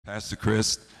Pastor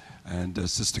Chris and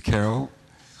Sister Carol,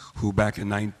 who back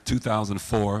in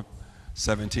 2004,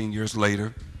 17 years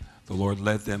later, the Lord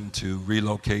led them to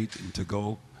relocate and to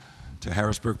go to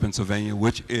Harrisburg, Pennsylvania,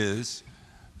 which is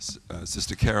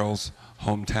Sister Carol's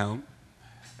hometown.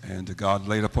 And God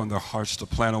laid upon their hearts to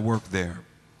plan a work there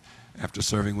after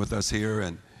serving with us here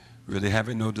and really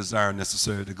having no desire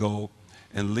necessary to go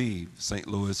and leave St.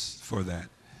 Louis for that.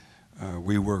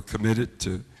 We were committed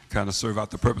to kind of serve out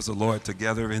the purpose of the Lord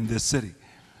together in this city,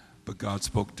 but God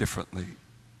spoke differently.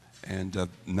 And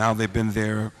now they've been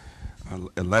there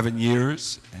 11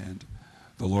 years, and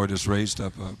the Lord has raised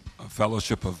up a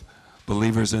fellowship of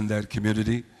believers in that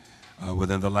community.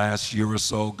 Within the last year or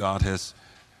so, God has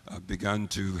begun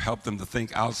to help them to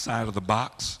think outside of the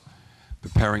box,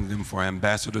 preparing them for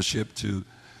ambassadorship to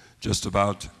just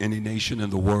about any nation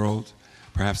in the world.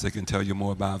 Perhaps they can tell you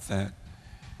more about that.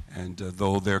 And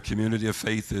though their community of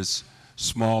faith is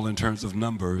small in terms of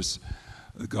numbers,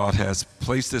 God has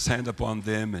placed his hand upon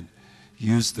them and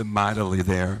used them mightily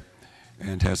there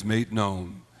and has made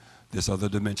known this other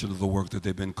dimension of the work that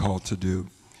they've been called to do.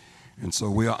 And so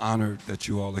we are honored that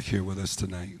you all are here with us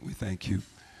tonight. We thank you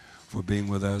for being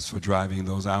with us, for driving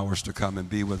those hours to come and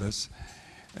be with us.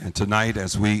 And tonight,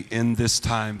 as we end this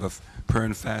time of prayer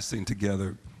and fasting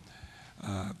together,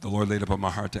 the Lord laid upon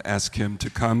my heart to ask him to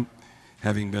come,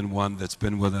 having been one that's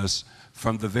been with us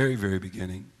from the very, very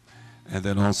beginning, and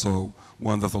then also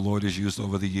one that the Lord has used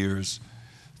over the years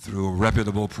through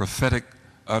reputable prophetic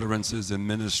utterances in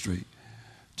ministry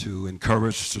to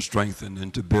encourage, to strengthen,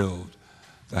 and to build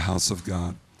the house of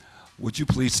God. Would you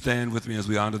please stand with me as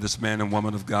we honor this man and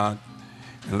woman of God?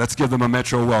 And let's give them a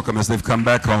metro welcome as they've come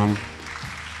back home.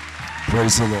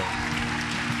 Praise the Lord.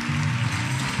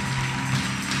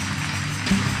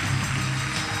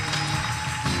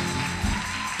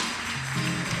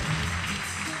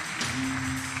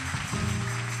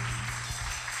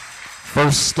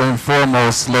 First and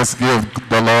foremost, let's give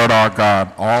the Lord our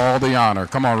God all the honor.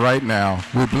 Come on, right now.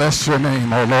 We bless your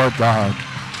name, O Lord God.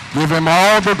 Give him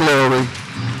all the glory,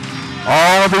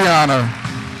 all the honor.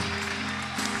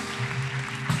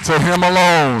 To him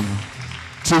alone,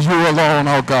 to you alone,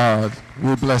 O God.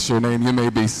 We bless your name. You may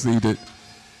be seated.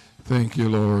 Thank you,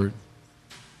 Lord.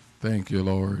 Thank you,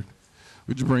 Lord.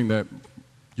 Would you bring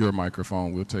your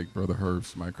microphone? We'll take Brother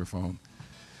Herb's microphone.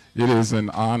 It is an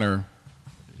honor.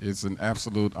 It's an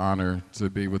absolute honor to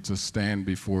be able to stand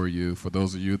before you. For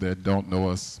those of you that don't know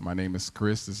us, my name is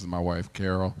Chris. This is my wife,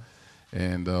 Carol.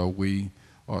 And we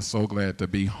are so glad to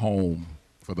be home.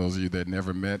 For those of you that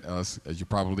never met us, as you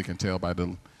probably can tell by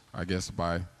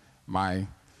by my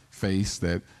face,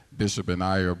 that Bishop and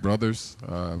I are brothers.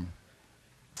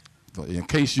 In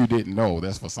case you didn't know,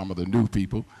 that's for some of the new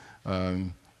people.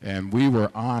 And we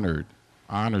were honored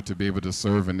to be able to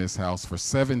serve in this house for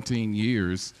 17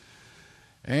 years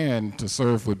and to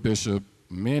serve with Bishop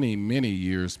many, many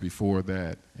years before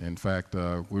that. In fact,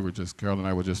 Carol and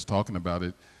I were just talking about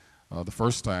it. The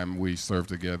first time we served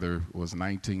together was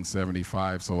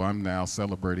 1975, so I'm now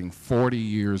celebrating 40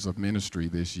 years of ministry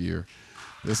this year.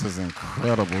 This is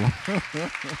incredible.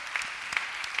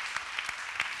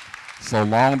 So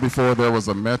long before there was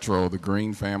a metro, the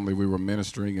Green family, we were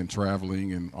ministering and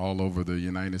traveling and all over the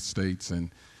United States,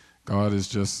 and God has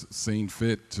just seen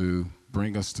fit to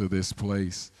bring us to this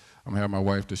place. I'm going to have my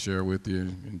wife to share with you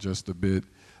in just a bit.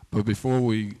 But before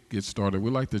we get started, we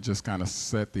like to just kind of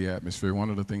set the atmosphere. One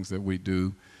of the things that we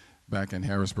do back in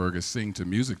Harrisburg is sing to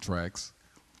music tracks.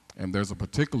 And there's a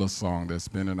particular song that's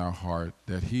been in our heart,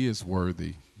 that he is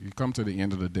worthy. You come to the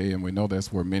end of the day, and we know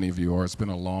that's where many of you are. It's been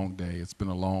a long day. It's been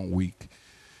a long week.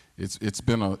 It's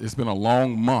been a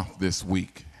long month this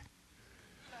week.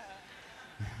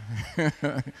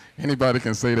 Anybody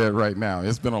can say that right now.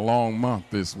 It's been a long month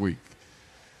this week.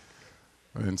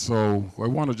 And so I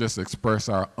want to just express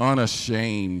our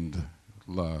unashamed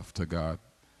love to God,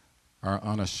 our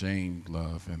unashamed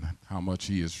love, and how much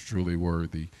he is truly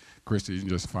worthy. Christy, you can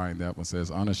just find that one,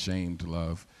 says unashamed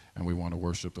love, and we want to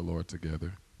worship the Lord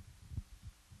together.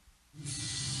 You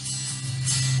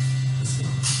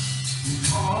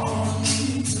call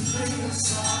me to lay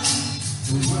aside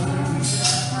the words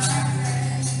of my name.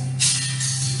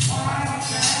 Why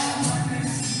can I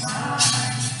miss mine?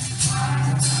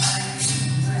 Why can I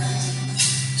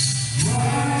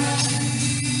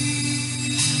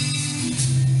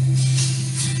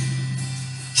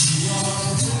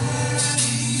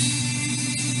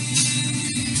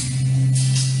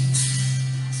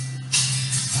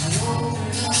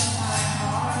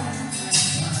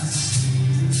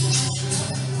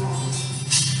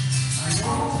I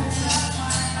open up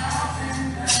my mouth and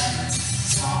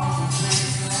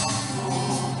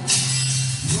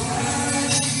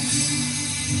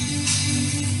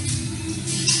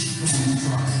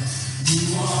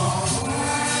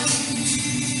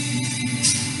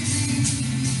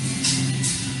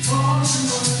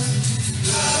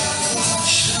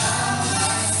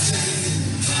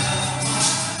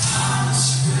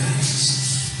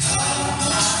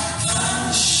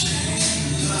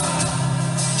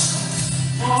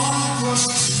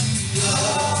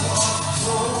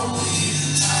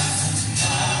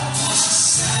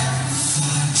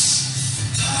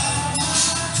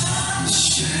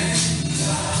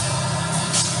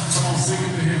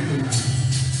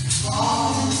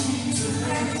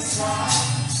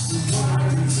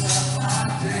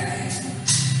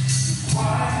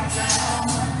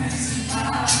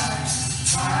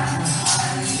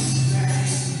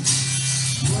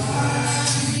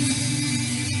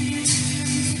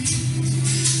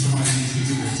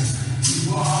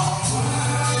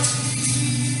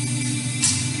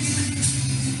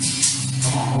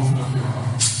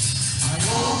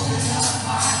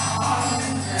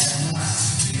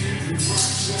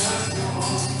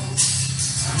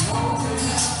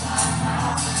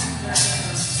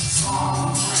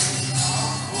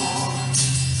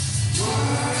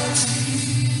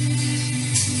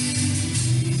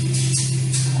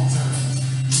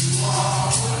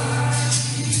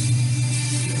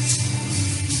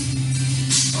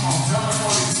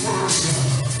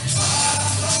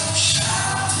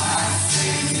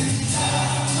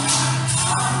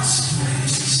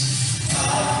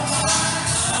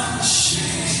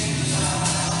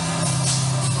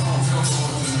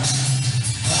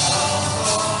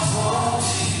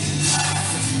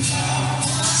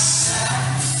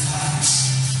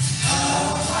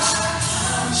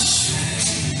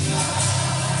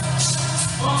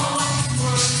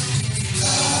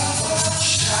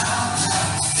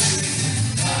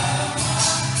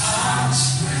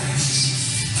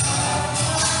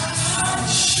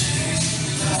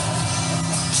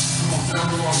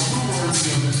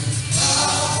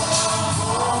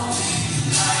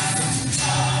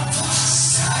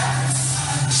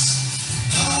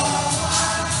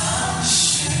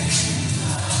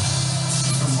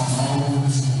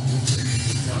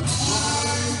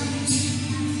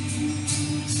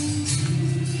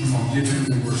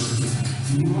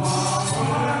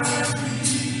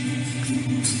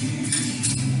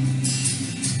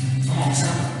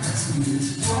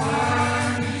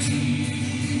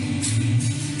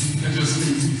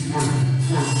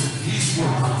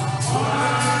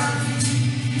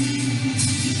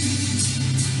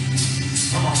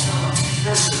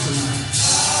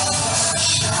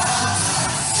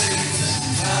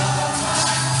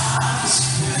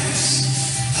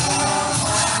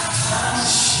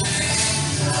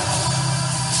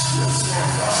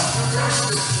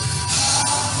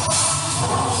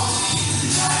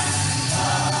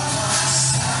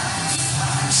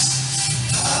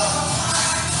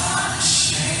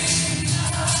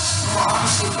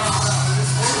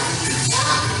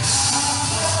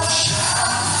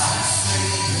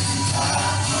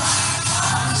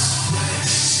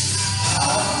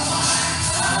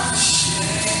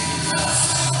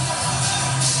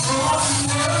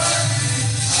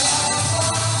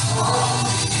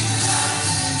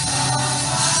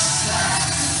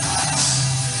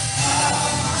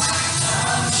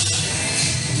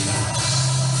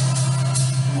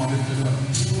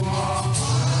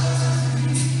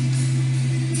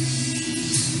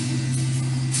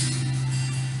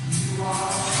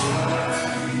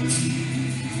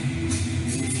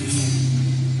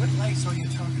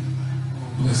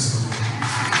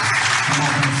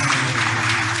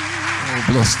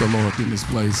Bless the Lord in this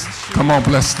place. Come on,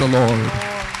 bless the Lord.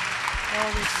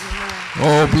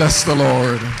 Oh, bless the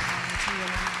Lord.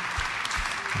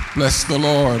 Bless the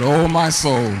Lord, oh my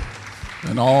soul,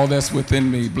 and all that's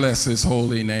within me. Bless his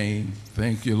holy name.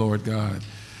 Thank you, Lord God.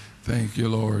 Thank you,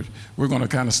 Lord. We're going to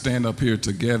kind of stand up here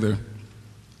together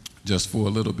just for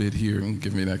a little bit here. And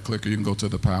give me that clicker. You can go to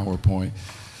the PowerPoint.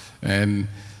 And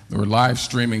we're live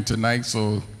streaming tonight,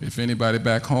 so if anybody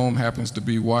back home happens to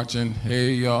be watching,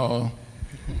 hey, y'all.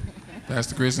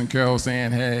 Pastor Chris and Carol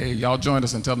saying, hey. Y'all join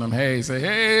us and tell them, hey. Say,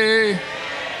 hey.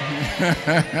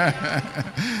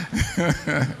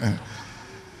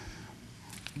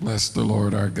 Bless the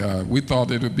Lord our God. We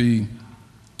thought it would be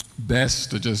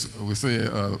best to just, we say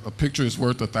a picture is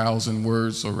worth 1,000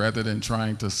 words, so rather than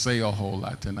trying to say a whole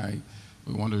lot tonight,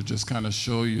 we want to just kind of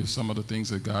show you some of the things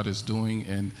that God is doing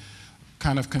and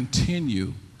kind of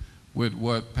continue with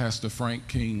what Pastor Frank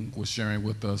King was sharing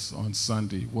with us on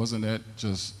Sunday. Wasn't that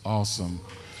just awesome?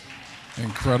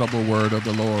 Incredible word of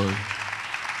the Lord.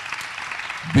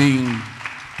 Being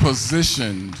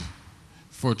positioned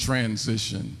for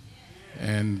transition.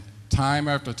 And time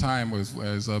after time,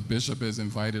 as Bishop has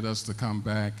invited us to come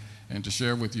back and to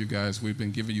share with you guys, we've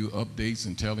been giving you updates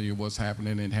and telling you what's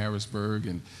happening in Harrisburg.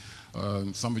 And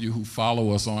some of you who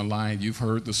follow us online, you've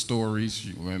heard the stories,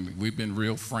 and we've been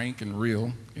real frank and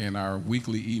real in our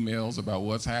weekly emails about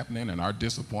what's happening and our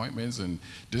disappointments and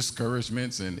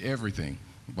discouragements and everything.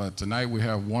 But tonight we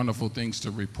have wonderful things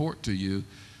to report to you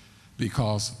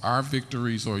because our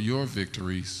victories are your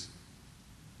victories.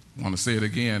 I want to say it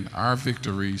again, our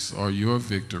victories are your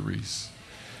victories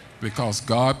because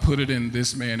God put it in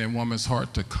this man and woman's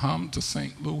heart to come to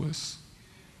St. Louis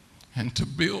and to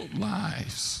build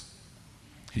lives.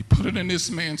 He put it in this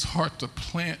man's heart to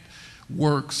plant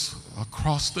works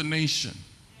across the nation,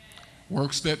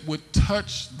 works that would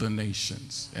touch the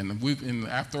nations. And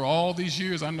after all these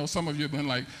years, I know some of you have been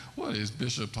like, what is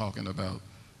Bishop talking about?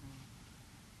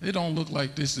 It don't look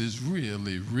like this is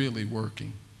really, really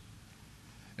working.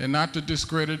 And not to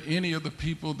discredit any of the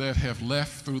people that have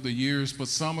left through the years, but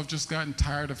some have just gotten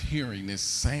tired of hearing this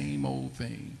same old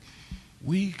thing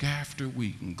week after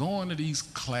week and going to these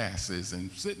classes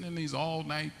and sitting in these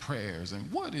all-night prayers.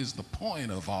 And what is the point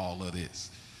of all of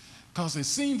this? Because it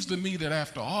seems to me that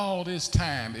after all this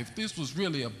time, if this was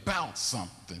really about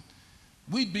something,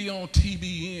 we'd be on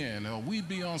TBN or we'd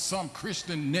be on some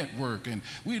Christian network and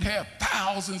we'd have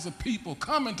thousands of people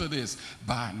coming to this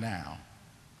by now.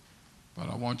 But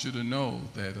I want you to know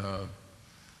that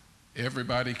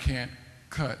everybody can't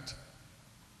cut.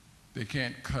 They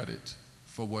can't cut it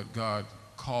for what God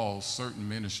calls certain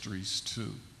ministries to.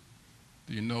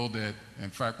 Do you know that, in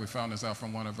fact, we found this out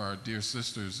from one of our dear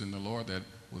sisters in the Lord that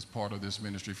was part of this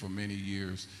ministry for many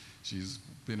years. She's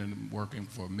been working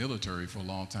for military for a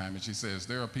long time, and she says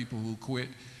there are people who quit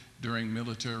during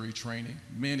military training.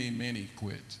 Many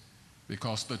quit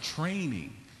because the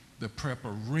training, the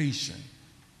preparation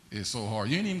is so hard.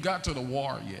 You ain't even got to the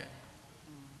war yet.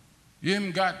 You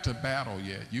haven't got to battle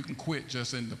yet. You can quit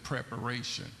just in the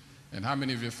preparation. And how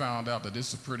many of you found out that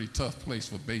this is a pretty tough place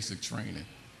for basic training?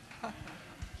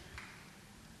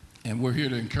 And we're here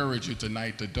to encourage you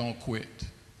tonight to don't quit.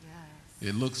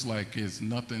 It looks like it's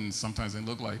nothing, sometimes it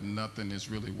looks like nothing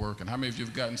is really working. How many of you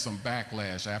have gotten some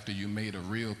backlash after you made a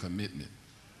real commitment?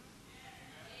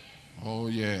 Oh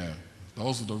yeah,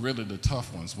 those are really the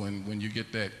tough ones, when you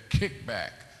get that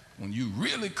kickback, when you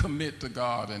really commit to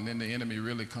God and then the enemy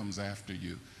really comes after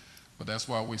you. But that's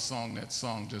why we sung that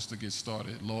song just to get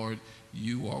started. Lord,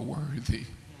 you are worthy.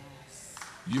 Yes.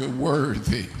 You're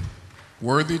worthy.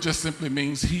 Worthy just simply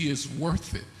means he is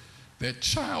worth it. That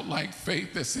childlike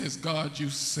faith that says, God, you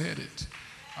said it.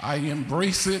 I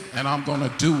embrace it and I'm going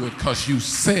to do it because you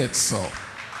said so.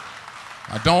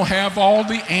 I don't have all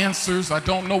the answers. I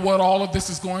don't know what all of this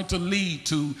is going to lead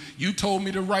to. You told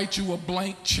me to write you a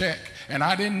blank check, and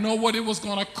I didn't know what it was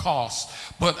going to cost.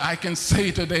 But I can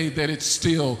say today that it's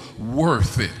still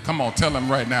worth it. Come on, tell them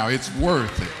right now, it's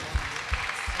worth it.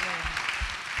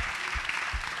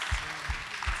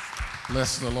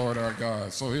 Bless the Lord our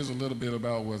God. So here's a little bit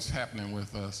about what's happening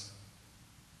with us.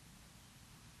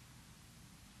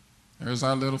 There's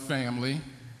our little family.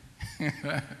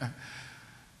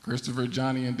 Christopher,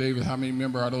 Johnny, and David. How many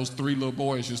remember those three little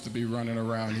boys used to be running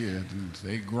around here?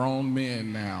 They grown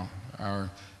men now.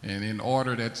 And in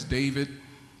order, that's David,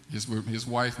 his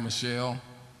wife, Michelle,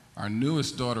 our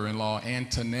newest daughter-in-law,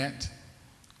 Antoinette,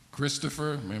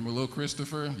 Christopher. Remember little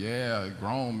Christopher? Yeah,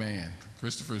 grown man.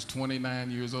 Christopher's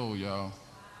 29 years old, y'all.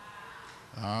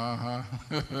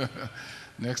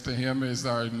 Next to him is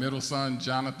our middle son,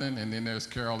 Jonathan, and then there's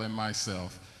Carol and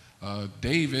myself.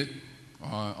 David,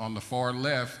 on the far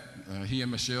left, he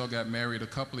and Michelle got married a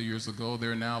couple of years ago.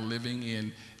 They're now living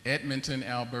in Edmonton,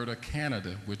 Alberta,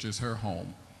 Canada, which is her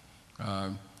home.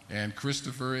 And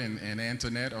Christopher and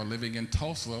Antoinette are living in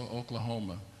Tulsa,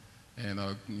 Oklahoma, and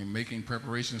making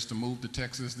preparations to move to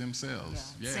Texas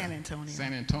themselves. Yeah. San Antonio.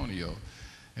 San Antonio.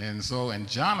 And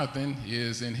Jonathan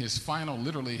is in his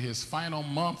literally his final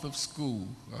month of school.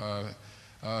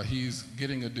 He's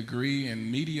getting a degree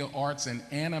in media arts and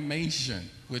animation,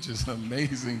 which is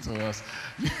amazing to us.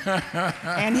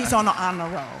 And he's on the honor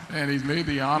roll. And he's made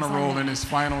the honor roll in his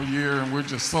final year, and we're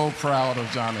just so proud of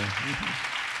Johnny.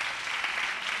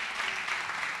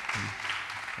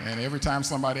 And every time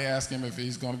somebody asks him if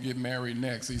he's going to get married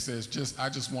next, he says, I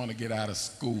just want to get out of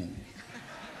school.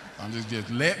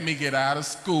 Just let me get out of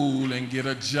school and get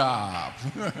a job.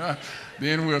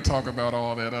 Then we'll talk about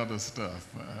all that other stuff.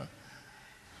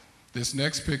 This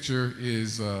next picture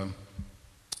is when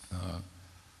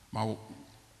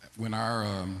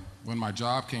my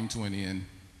job came to an end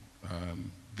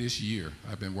this year.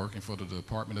 I've been working for the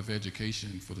Department of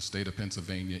Education for the state of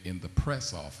Pennsylvania in the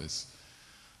press office.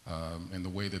 And the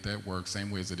way that works, same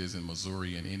way as it is in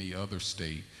Missouri and any other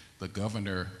state, the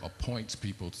governor appoints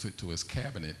people to his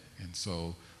cabinet. And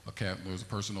so there's a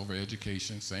person over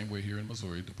education, same way here in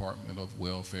Missouri, Department of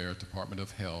Welfare, Department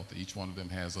of Health. Each one of them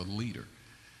has a leader.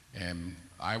 And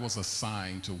I was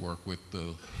assigned to work with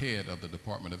the head of the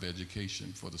Department of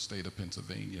Education for the state of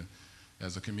Pennsylvania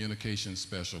as a communications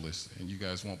specialist. And you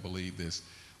guys won't believe this.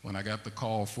 When I got the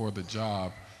call for the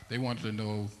job, they wanted to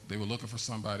know, they were looking for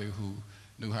somebody who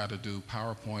knew how to do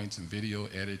PowerPoints and video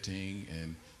editing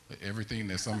and everything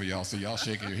that some of y'all see. Y'all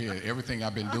shaking your head. Everything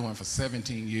I've been doing for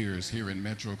 17 years here in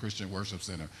Metro Christian Worship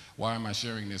Center. Why am I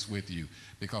sharing this with you?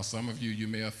 Because some of you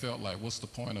may have felt like, what's the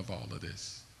point of all of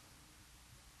this?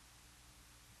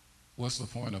 What's the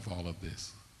point of all of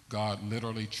this? God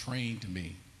literally trained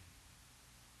me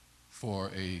for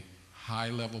a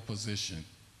high-level position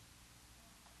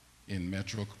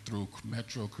through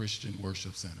Metro Christian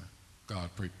Worship Center. God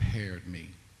prepared me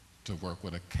to work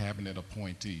with a cabinet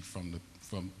appointee from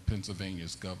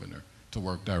Pennsylvania's governor to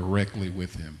work directly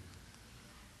with him.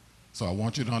 So I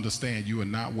want you to understand you are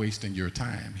not wasting your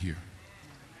time here.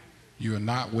 You are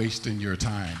not wasting your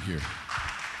time here.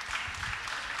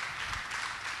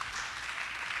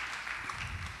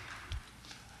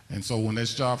 And so when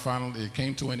this job finally, it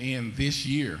came to an end this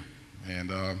year, and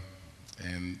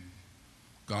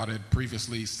God had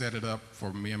previously set it up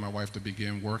for me and my wife to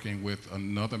begin working with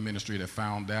another ministry that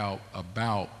found out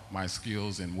about my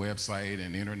skills in website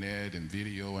and internet and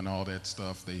video and all that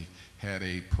stuff. They had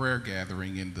a prayer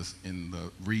gathering in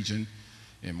the region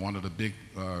in one of the big,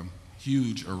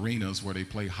 huge arenas where they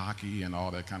play hockey and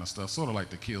all that kind of stuff, sort of like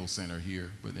the Kiel Center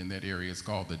here, but in that area it's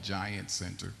called the Giant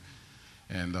Center.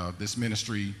 And this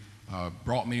ministry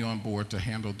brought me on board to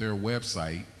handle their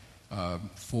website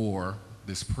for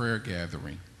this prayer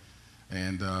gathering.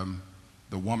 And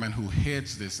the woman who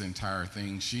heads this entire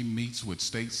thing, she meets with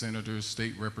state senators,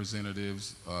 state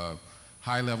representatives,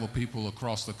 high-level people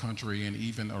across the country and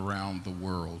even around the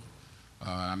world.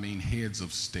 I mean heads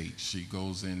of states. She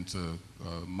goes into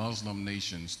Muslim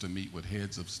nations to meet with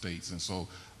heads of states. And so,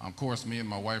 of course, me and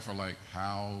my wife are like,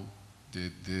 how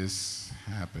did this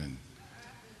happen?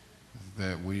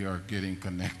 That we are getting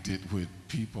connected with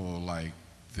people like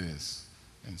this.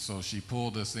 And so she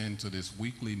pulled us into this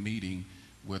weekly meeting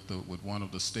with one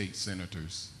of the state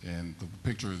senators. And the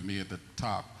picture is me at the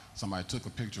top. Somebody took a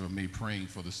picture of me praying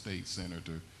for the state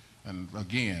senator. And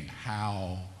again,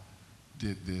 how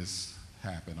did this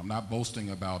happen? I'm not boasting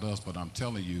about us, but I'm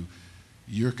telling you,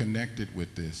 you're connected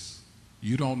with this.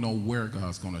 You don't know where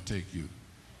God's going to take you.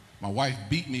 My wife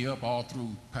beat me up all through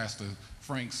Pastor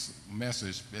Frank's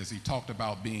message as he talked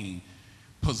about being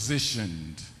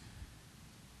positioned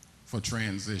for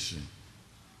transition.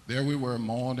 There we were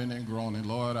mourning and groaning.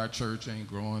 Lord, our church ain't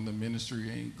growing, the ministry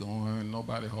ain't going,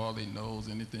 nobody hardly knows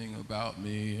anything about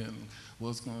me and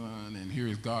what's going on. And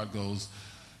here God goes,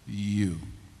 you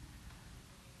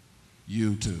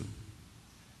too.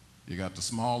 You got the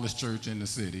smallest church in the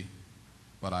city,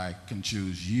 but I can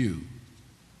choose you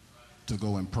to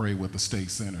go and pray with the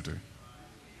state senator.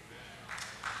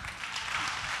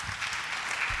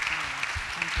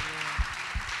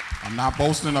 I'm not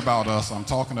boasting about us. I'm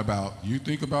talking about, you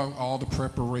think about all the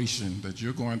preparation that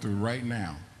you're going through right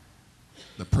now.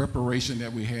 The preparation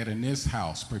that we had in this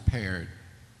house prepared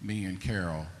me and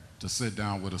Carol to sit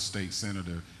down with a state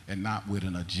senator and not with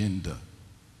an agenda.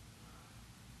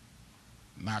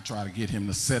 Not try to get him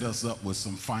to set us up with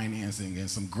some financing and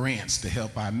some grants to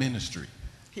help our ministry.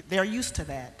 They're used to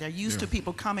that. They're used to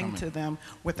people coming to them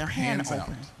with their hands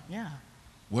open. Yeah.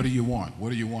 What do you want?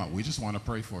 What do you want? We just want to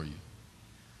pray for you.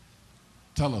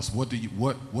 Tell us,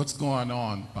 what's going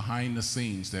on behind the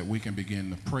scenes that we can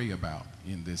begin to pray about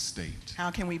in this state?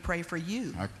 How can we pray for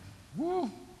you?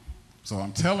 So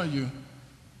I'm telling you,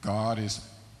 God is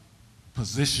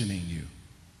positioning you.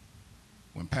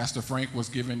 When Pastor Frank was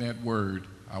giving that word,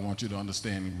 I want you to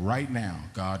understand right now,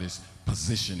 God is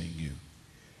positioning you.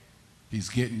 He's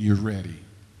getting you ready.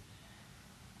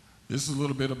 This is a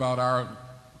little bit about our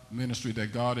ministry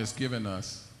that God has given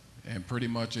us, and pretty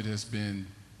much it has been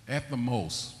at the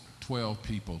most 12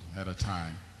 people at a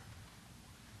time.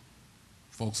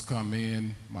 Folks come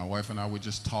in, my wife and I would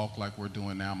just talk like we're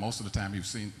doing now. Most of the time,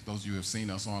 those of you who have seen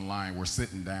us online, we're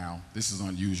sitting down. This is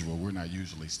unusual. We're not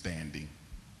usually standing.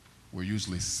 We're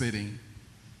usually sitting,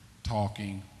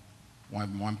 talking.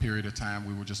 One period of time,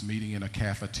 we were just meeting in a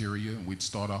cafeteria, and we'd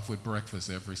start off with breakfast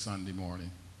every Sunday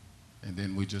morning. And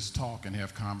then we just talk and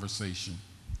have conversation.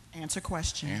 Answer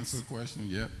questions. Answer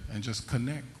questions, yep. And just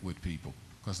connect with people,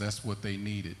 because that's what they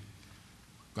needed.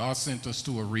 God sent us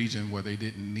to a region where they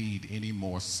didn't need any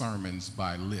more sermons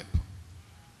by lip.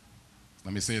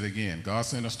 Let me say it again. God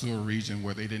sent us to a region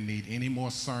where they didn't need any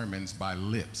more sermons by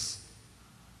lips.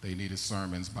 They needed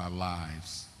sermons by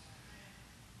lives.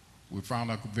 We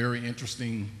found a very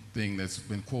interesting thing that's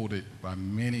been quoted by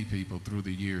many people through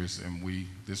the years, and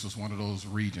this was one of those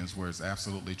regions where it's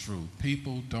absolutely true.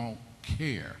 People don't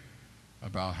care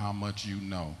about how much you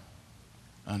know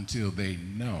until they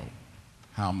know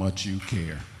how much you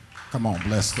care. Come on,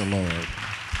 bless the Lord.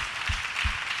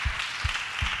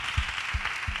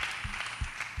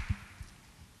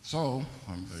 So,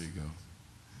 there you go.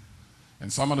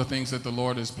 And some of the things that the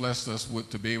Lord has blessed us with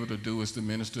to be able to do is to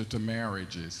minister to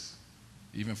marriages.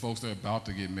 Even folks that are about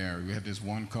to get married. We had this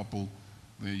one couple,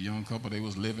 the young couple, they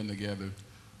was living together.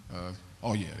 They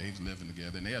was living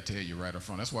together, and they'll tell you right up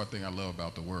front. That's one thing I love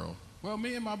about the world. Well,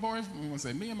 me and my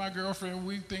boyfriend, me and my girlfriend,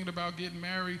 we thinking about getting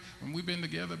married, and we've been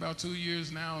together about 2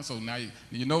 years now. And so now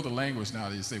you know the language now.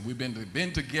 They say we've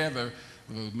been together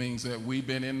means that we've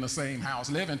been in the same house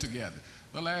living together.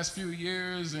 the last few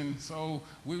years, and so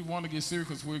we want to get serious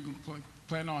because we're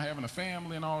planning on having a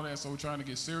family and all that, so we're trying to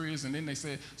get serious. And then they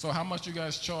said, so how much you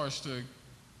guys charge to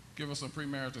give us some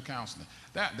premarital counseling?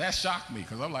 That shocked me,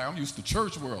 because I'm used to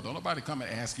church world. Don't nobody come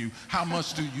and ask you, how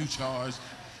much do you charge?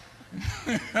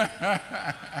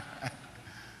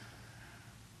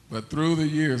 But through the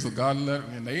years, God let,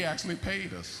 and they actually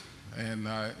paid us. And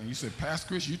you said, Pastor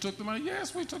Chris, you took the money?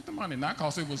 Yes, we took the money. Not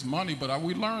because it was money, but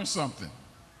we learned something.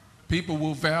 People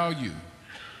will value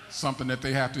something that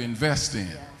they have to invest in.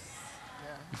 Yes.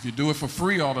 Yeah. If you do it for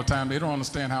free all the time, they don't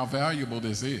understand how valuable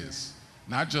this is.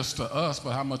 Not just to us,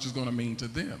 but how much it's going to mean to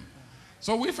them.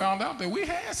 So we found out that we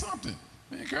had something.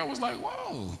 And Carol was like,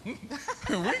 whoa,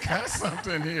 we got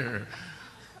something here.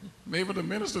 Maybe to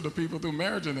minister to people through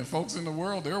marriage, and then folks in the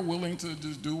world, they're willing to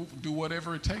just do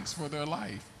whatever it takes for their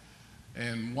life.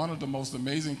 And one of the most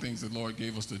amazing things that the Lord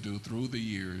gave us to do through the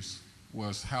years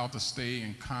was how to stay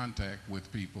in contact with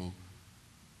people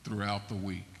throughout the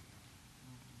week.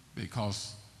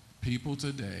 Because people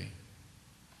today,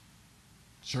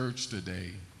 church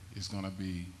today, is going to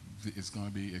be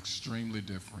extremely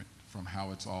different from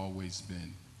how it's always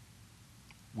been.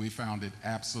 We found it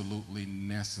absolutely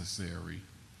necessary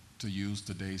to use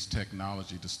today's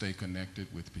technology to stay connected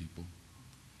with people.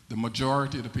 The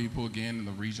majority of the people, again, in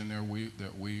the region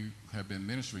that we have been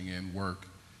ministering in, work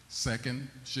second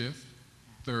shift,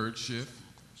 third shift,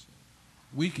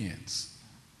 weekends.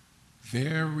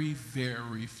 Very,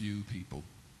 very few people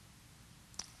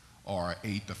are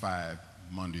 8 to 5,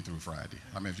 Monday through Friday.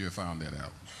 How many of you have found that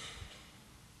out?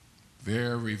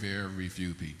 Very, very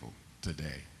few people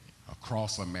today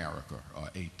across America are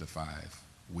 8 to 5,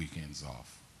 weekends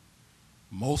off.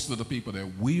 Most of the people that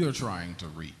we are trying to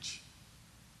reach,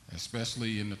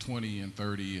 especially in the 20 and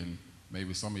 30 and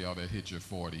maybe some of y'all that hit your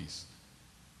 40s,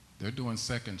 they're doing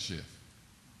second shift.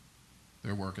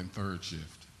 They're working third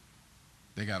shift.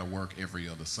 They got to work every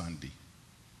other Sunday,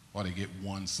 or they get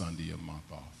one Sunday a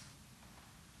month off.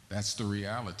 That's the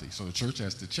reality. So the church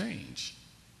has to change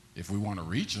if we want to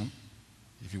reach them,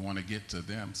 if you want to get to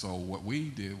them. So what we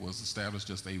did was establish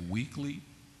just a weekly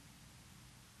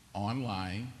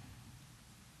online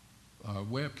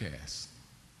webcast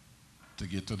to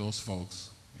get to those folks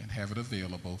and have it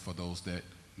available for those that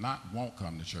won't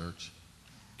come to church,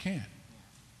 can't.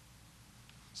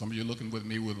 Some of you looking at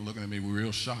me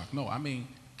real shocked. No, I mean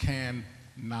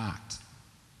cannot.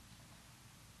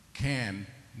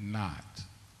 Cannot,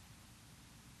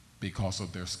 because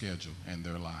of their schedule and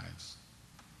their lives.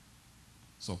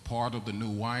 So part of the new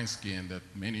wineskin that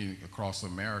many across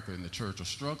America in the church are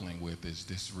struggling with is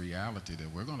this reality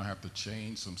that we're going to have to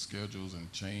change some schedules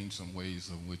and change some ways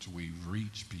in which we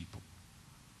reach people.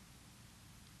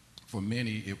 For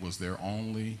many, it was their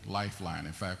only lifeline.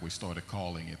 In fact, we started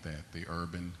calling it that, the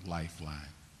urban lifeline.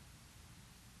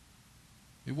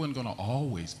 It wasn't going to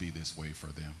always be this way for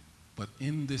them. But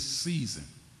in this season,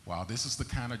 while this is the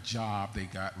kind of job they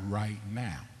got right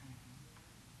now,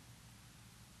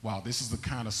 while this is the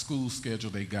kind of school schedule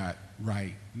they got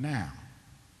right now,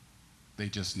 they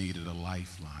just needed a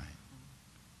lifeline.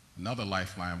 Another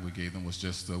lifeline we gave them was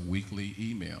just a weekly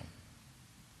email.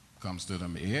 Comes to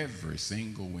them every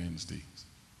single Wednesday.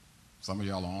 Some of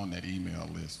y'all are on that email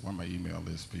list. One of my email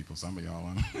list people, some of y'all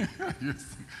on.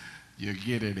 You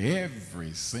get it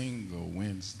every single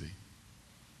Wednesday.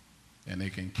 And they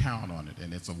can count on it,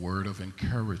 and it's a word of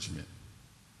encouragement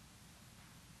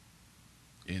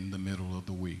in the middle of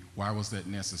the week. Why was that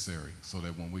necessary? So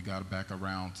that when we got back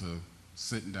around to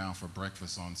sitting down for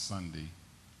breakfast on Sunday,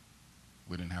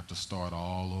 we didn't have to start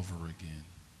all over again,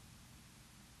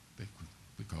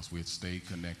 because we had stayed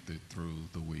connected through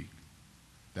the week.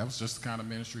 That was just the kind of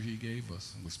ministry he gave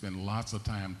us. We spent lots of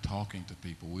time talking to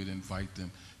people. We'd invite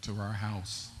them to our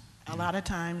house. A lot of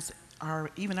times,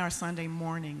 even our Sunday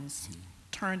mornings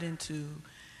turned into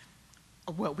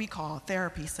what we call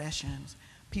therapy sessions.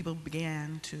 People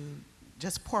began to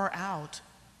just pour out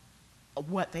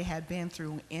what they had been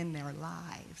through in their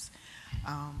lives,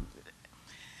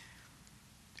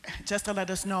 just to let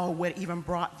us know what even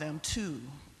brought them to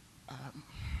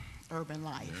urban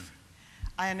life.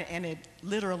 Yeah. And it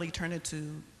literally turned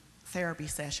into therapy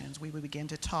sessions. We would begin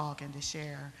to talk and to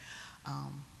share,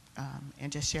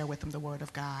 and just share with them the Word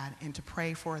of God, and to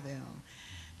pray for them,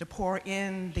 to pour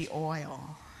in the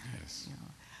oil. Yes. You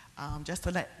know, just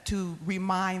to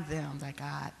remind them that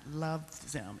God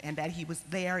loves them and that He was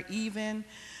there even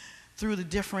through the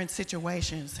different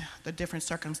situations, the different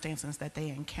circumstances that they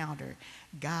encountered.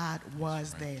 God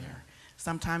was there.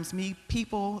 Sometimes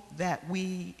people that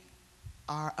we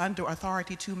are under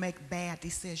authority to make bad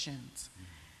decisions.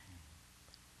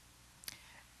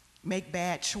 make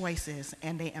bad choices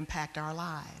and they impact our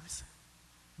lives.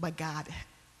 But God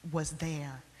was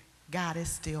there. God is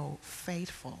still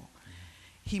faithful.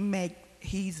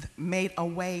 He's made a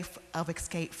way of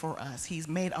escape for us. He's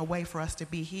made a way for us to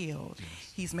be healed.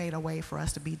 Yes. He's made a way for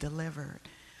us to be delivered.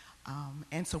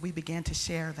 And so we began to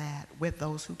share that with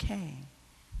those who came.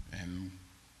 And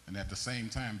at the same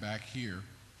time, back here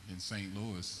in St.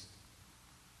 Louis,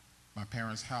 my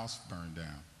parents' house burned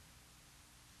down.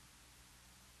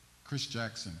 Chris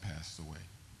Jackson passed away.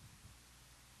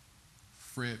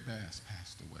 Fred Bass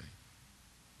passed away.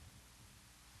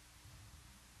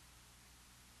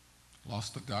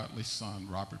 Lost a godly son,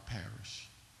 Robert Parrish.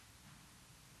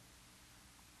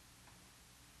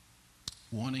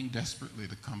 Wanting desperately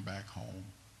to come back home,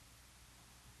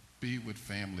 be with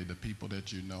family, the people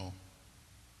that you know.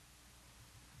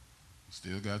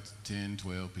 Still got 10,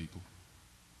 12 people.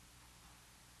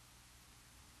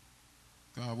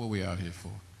 God, what are we out here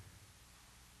for?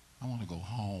 I want to go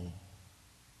home.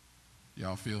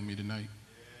 Y'all feel me tonight?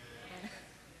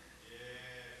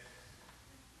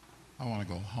 I want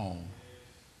to go home.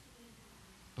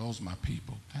 Those are my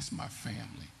people. That's my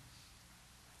family.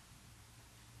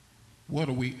 What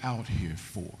are we out here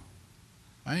for?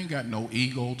 I ain't got no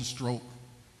ego to stroke.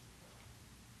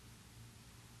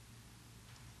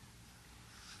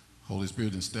 Holy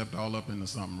Spirit has stepped all up into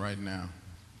something right now.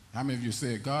 How many of you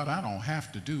said, God, I don't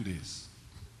have to do this?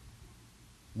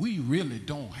 We really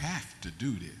don't have to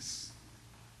do this.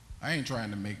 I ain't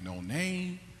trying to make no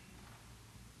name.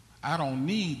 I don't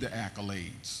need the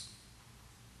accolades.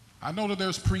 I know that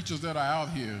there's preachers that are out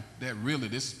here that really,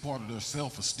 this is part of their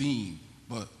self-esteem,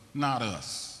 but not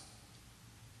us.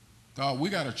 God, we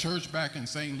got a church back in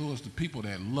St. Louis, the people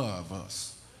that love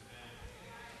us.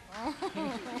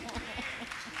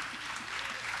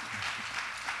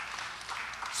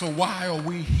 So why are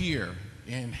we here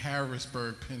in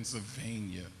Harrisburg,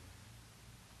 Pennsylvania?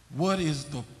 What is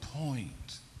the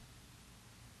point?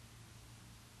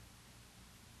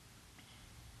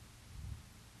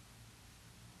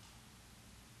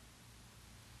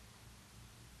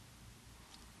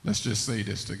 Let's just say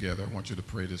this together. I want you to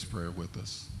pray this prayer with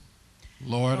us.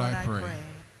 Lord, I pray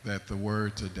that the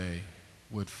word today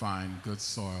would find good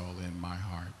soil in my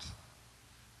heart.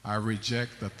 I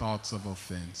reject the thoughts of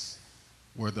offense.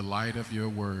 Where the light of your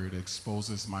word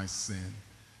exposes my sin,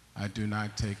 I do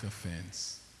not take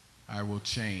offense. I will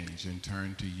change and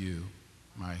turn to you,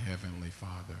 my heavenly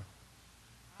Father.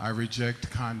 I reject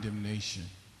condemnation.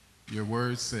 Your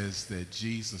word says that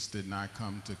Jesus did not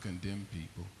come to condemn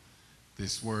people.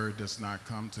 This word does not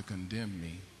come to condemn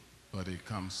me, but it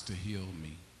comes to heal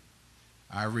me.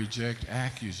 I reject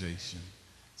accusation.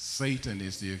 Satan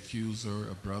is the accuser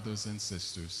of brothers and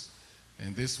sisters.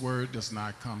 And this word does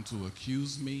not come to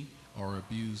accuse me or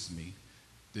abuse me.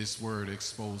 This word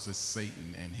exposes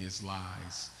Satan and his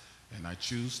lies, and I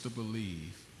choose to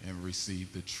believe and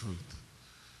receive the truth.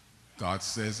 God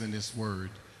says in his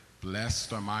word,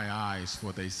 blessed are my eyes,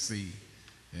 for they see,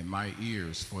 and my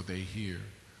ears, for they hear.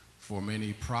 For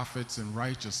many prophets and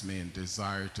righteous men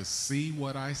desire to see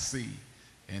what I see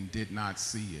and did not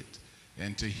see it,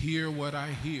 and to hear what I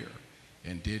hear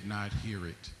and did not hear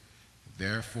it.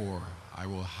 Therefore, I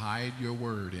will hide your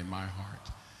word in my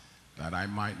heart, that I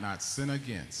might not sin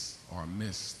against or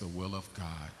miss the will of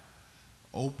God.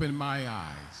 Open my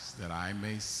eyes that I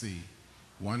may see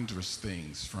wondrous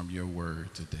things from your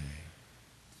word today.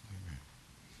 Amen.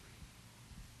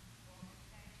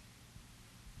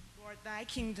 Lord, thy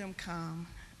kingdom come,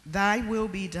 thy will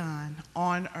be done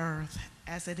on earth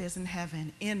as it is in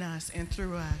heaven, in us and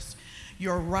through us.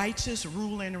 Your righteous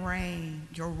rule and reign,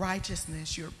 your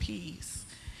righteousness, your peace,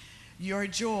 your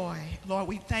joy. Lord,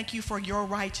 we thank you for your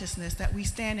righteousness, that we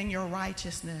stand in your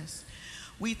righteousness.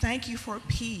 We thank you for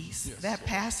peace that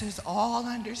passes all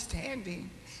understanding.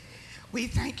 We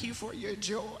thank you for your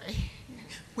joy,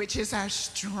 which is our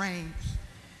strength.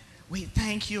 We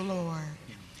thank you, Lord.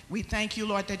 We thank you,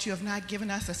 Lord, that you have not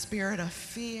given us a spirit of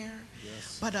fear,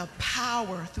 but of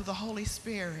power through the Holy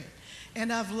Spirit, and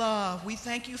of love. We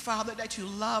thank you, Father, that you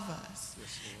love us,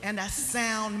 and a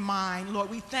sound mind. Lord,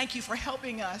 we thank you for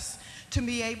helping us to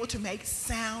be able to make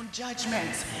sound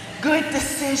judgments, good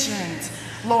decisions,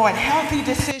 Lord, healthy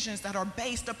decisions that are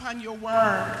based upon your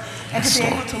word, and to be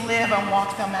able to live and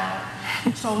walk them out.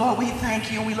 So, Lord, we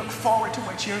thank you, and we look forward to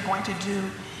what you're going to do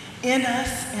in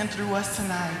us and through us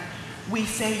tonight. We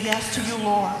say yes to you,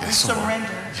 Lord. We surrender.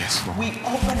 Yes, Lord. We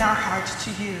open our hearts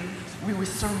to you. We will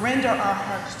surrender our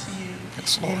hearts to you.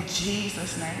 Yes, Lord. In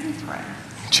Jesus' name we pray.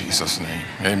 In Jesus' name,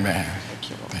 amen. Thank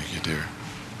you, Lord. Thank you, dear.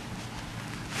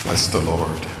 Bless the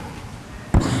Lord.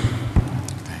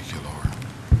 Thank you, Lord.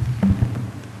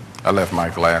 I left my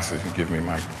glasses. You give me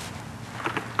my,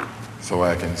 so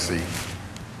I can see.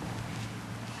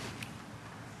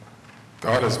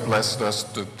 God has blessed us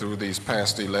through these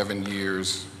past 11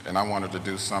 years, and I wanted to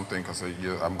do something because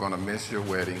I'm going to miss your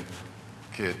wedding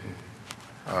kit.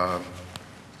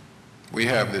 We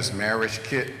have this marriage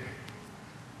kit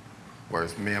where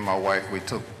me and my wife, we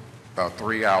took about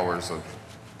 3 hours of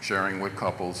sharing with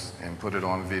couples and put it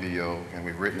on video, and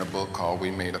we've written a book called We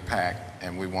Made a Pact,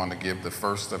 and we want to give the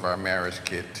first of our marriage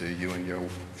kit to you and your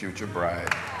future bride.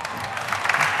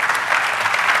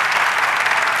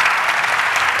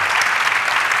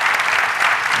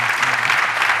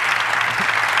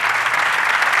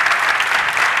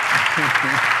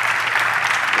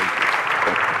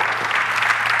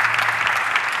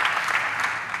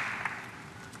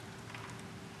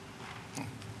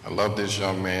 I love this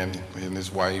young man and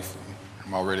his wife.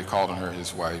 I'm already calling her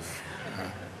his wife.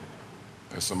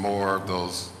 There's some more of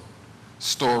those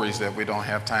stories that we don't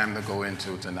have time to go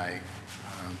into tonight.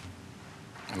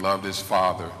 I love his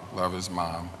father, love his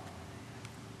mom.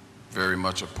 Very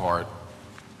much a part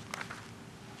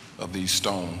of these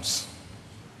stones.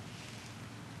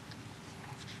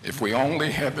 If we only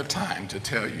had the time to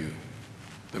tell you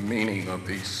the meaning of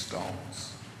these stones.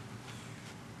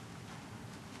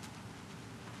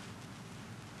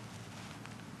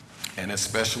 And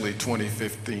especially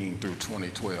 2015 through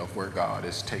 2012, where God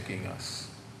is taking us.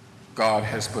 God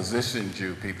has positioned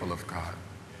you, people of God.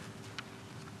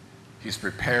 He's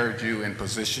prepared you and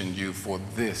positioned you for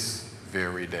this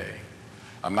very day.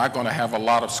 I'm not going to have a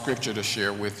lot of scripture to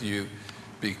share with you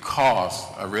because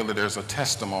there's a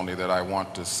testimony that I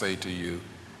want to say to you,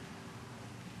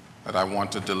 that I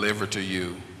want to deliver to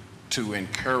you, to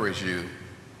encourage you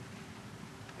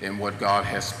in what God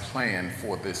has planned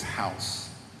for this house.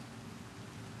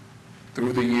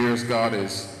 Through the years, God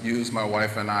has used my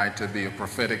wife and I to be a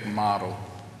prophetic model.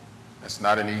 It's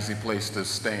not an easy place to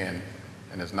stand,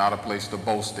 and it's not a place to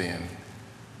boast in,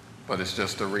 but it's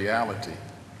just a reality.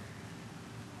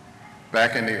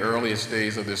 Back in the earliest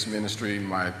days of this ministry,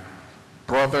 my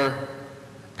brother,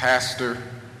 pastor,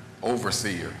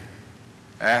 overseer,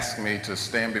 asked me to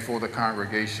stand before the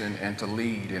congregation and to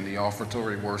lead in the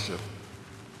offertory worship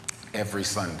every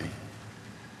Sunday.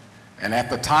 And at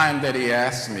the time that he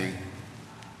asked me,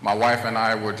 my wife and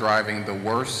I were driving the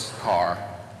worst car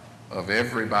of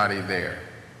everybody there.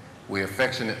 We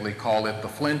affectionately call it the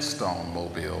Flintstone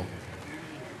Mobile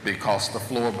because the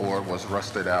floorboard was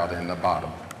rusted out in the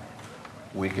bottom.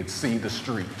 We could see the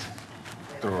street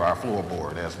through our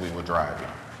floorboard as we were driving.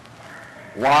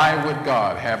 Why would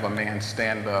God have a man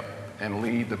stand up and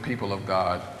lead the people of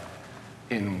God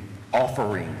in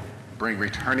offering,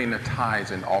 returning the tithes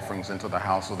and offerings into the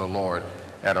house of the Lord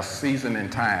at a season in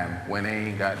time when they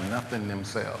ain't got nothing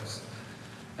themselves?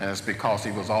 And it's because he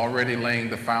was already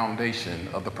laying the foundation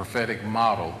of the prophetic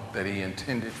model that he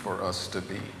intended for us to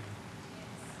be.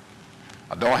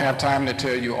 I don't have time to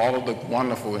tell you all of the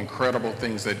wonderful, incredible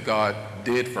things that God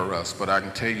did for us, but I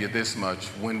can tell you this much.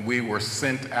 When we were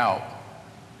sent out,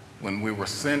 we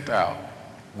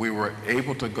were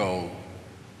able to go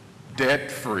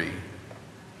debt-free,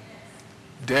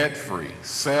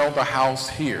 sell the house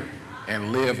here,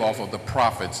 and live off of the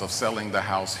profits of selling the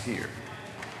house here.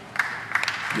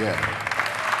 Yeah.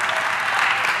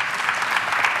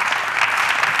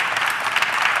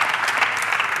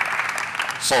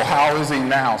 So how is he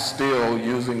now still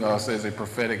using us as a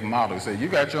prophetic model? He said, you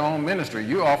got your own ministry.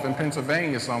 You're off in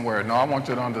Pennsylvania somewhere. No, I want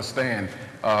you to understand,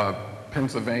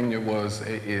 Pennsylvania was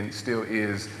and still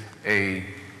is a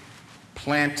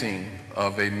planting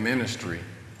of a ministry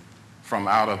from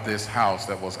out of this house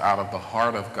that was out of the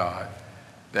heart of God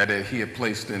that he had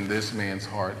placed in this man's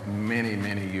heart many,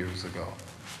 many years ago.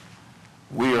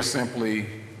 We are simply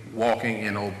walking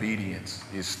in obedience.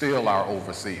 He's still our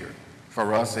overseer.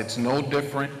 For us, it's no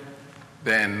different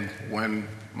than when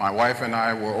my wife and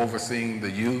I were overseeing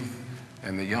the youth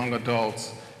and the young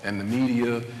adults and the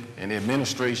media and the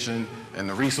administration and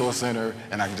the resource center,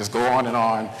 and I can just go on and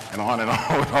on and on and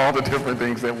on with all the different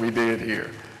things that we did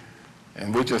here.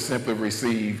 And we just simply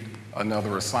received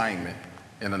another assignment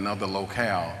in another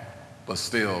locale, but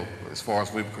still, as far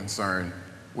as we're concerned,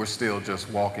 we're still just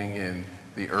walking in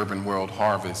the Urban World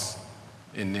Harvest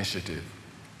Initiative.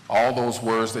 All those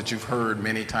words that you've heard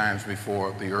many times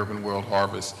before, the Urban World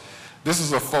Harvest. This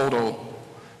is a photo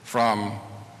from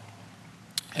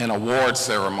an award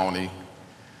ceremony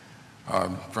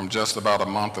from just about a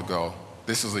month ago.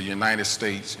 This is a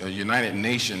United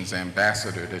Nations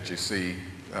ambassador that you see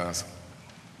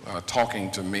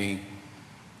talking to me.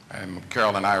 And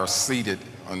Carol and I are seated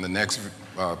on the next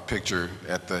picture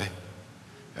at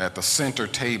the center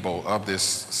table of this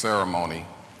ceremony.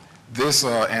 This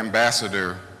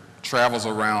ambassador travels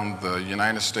around the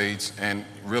United States and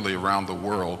really around the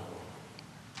world,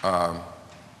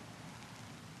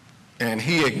 and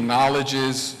he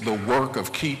acknowledges the work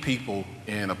of key people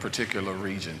in a particular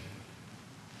region.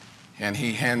 And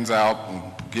he hands out and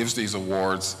gives these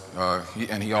awards,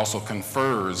 and he also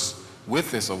confers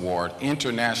with this award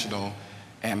International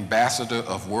Ambassador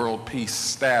of World Peace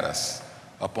status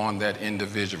upon that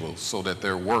individual, so that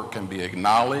their work can be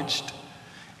acknowledged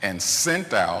and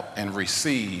sent out and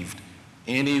received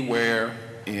anywhere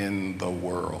in the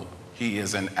world. He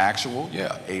is an actual,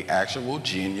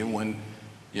 genuine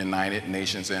United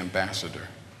Nations ambassador.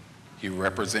 He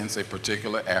represents a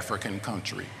particular African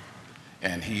country,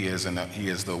 and he is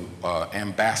the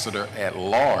ambassador at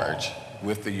large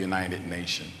with the United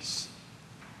Nations.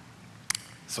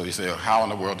 So you say, how in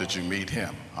the world did you meet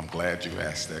him? I'm glad you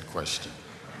asked that question.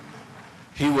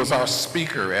 He was our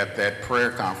speaker at that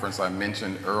prayer conference I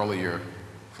mentioned earlier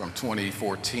from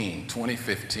 2014.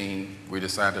 2015, we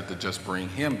decided to just bring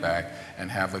him back and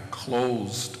have a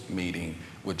closed meeting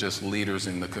with just leaders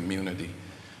in the community,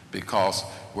 because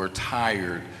we're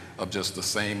tired of just the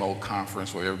same old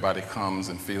conference where everybody comes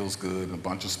and feels good and a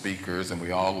bunch of speakers and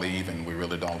we all leave and we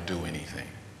really don't do anything.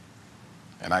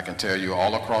 And I can tell you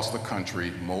all across the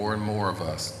country, more and more of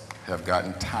us have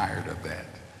gotten tired of that,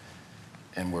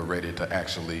 and we're ready to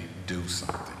actually do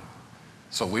something.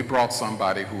 So we brought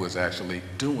somebody who is actually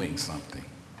doing something,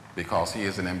 because he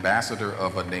is an ambassador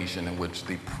of a nation in which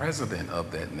the president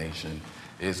of that nation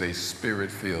is a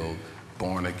spirit-filled,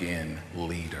 born-again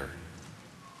leader.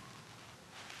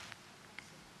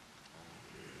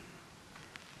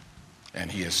 And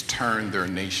he has turned their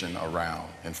nation around.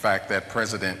 In fact, that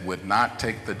president would not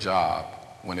take the job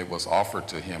when it was offered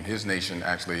to him. His nation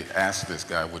actually asked this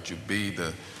guy, would you be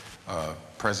the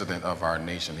president of our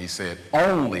nation? He said,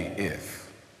 only if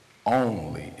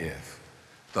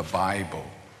the Bible,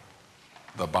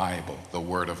 the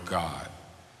Word of God,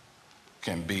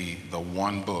 can be the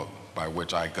one book by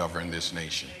which I govern this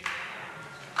nation.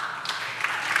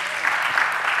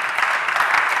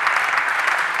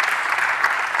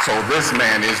 So this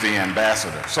man is the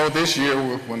ambassador. So this year,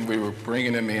 when we were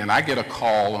bringing him in, I get a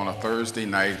call on a Thursday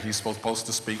night. He's supposed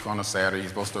to speak on a Saturday. He's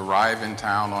supposed to arrive in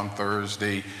town on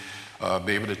Thursday,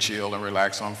 be able to chill and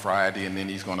relax on Friday, and then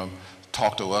he's going to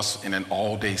talk to us in an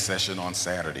all-day session on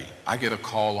Saturday. I get a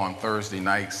call on Thursday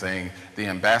night saying the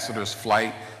ambassador's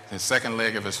flight, his second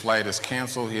leg of his flight is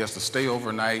canceled. He has to stay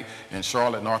overnight in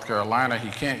Charlotte, North Carolina. He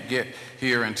can't get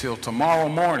here until tomorrow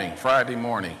morning, Friday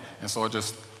morning. And so I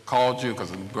just called you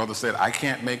because the brother said, I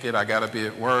can't make it, I gotta be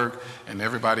at work, and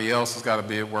everybody else has gotta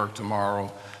be at work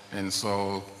tomorrow. And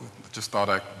so just thought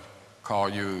I'd call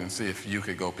you and see if you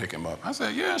could go pick him up. I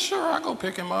said, yeah, sure, I'll go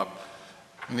pick him up.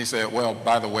 And he said, well,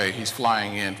 by the way, he's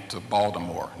flying into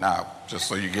Baltimore. Now, just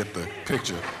so you get the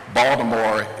picture,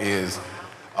 Baltimore is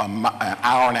an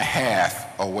hour and a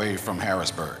half away from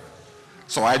Harrisburg.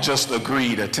 So I just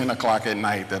agreed at 10 o'clock at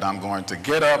night that I'm going to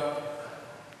get up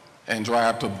and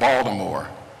drive to Baltimore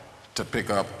to pick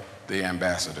up the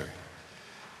ambassador.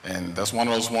 And that's one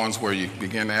of those ones where you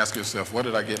begin to ask yourself, what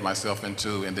did I get myself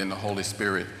into? And then the Holy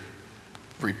Spirit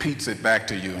repeats it back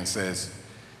to you and says,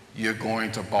 you're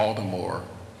going to Baltimore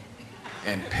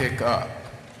and pick up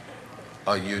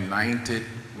a United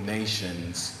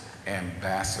Nations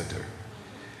ambassador.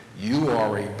 You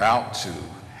are about to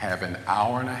have an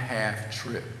hour-and-a-half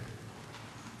trip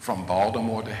from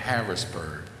Baltimore to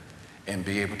Harrisburg and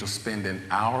be able to spend an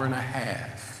hour and a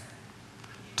half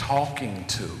talking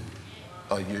to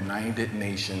a United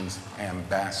Nations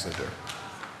ambassador.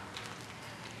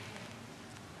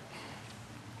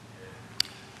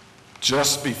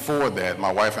 Just before that,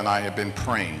 my wife and I have been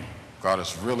praying. God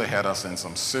has really had us in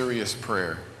some serious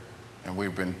prayer, and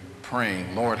we've been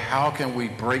praying, Lord, how can we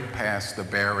break past the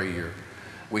barrier?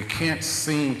 We can't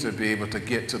seem to be able to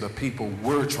get to the people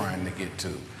we're trying to get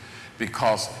to,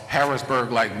 because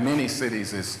Harrisburg, like many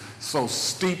cities, is so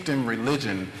steeped in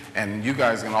religion, and you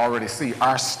guys can already see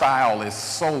our style is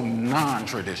so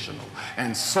non-traditional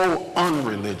and so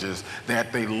unreligious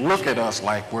that they look at us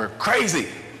like we're crazy.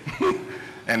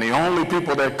 And the only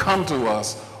people that come to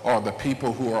us are the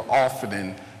people who are often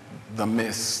in the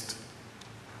midst.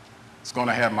 I was going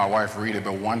to have my wife read it,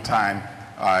 but one time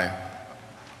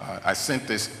I sent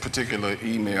this particular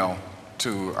email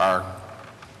to our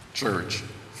church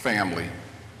family.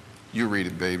 You read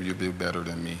it, babe. You'll be better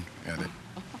than me at it.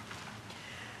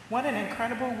 What an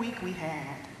incredible week we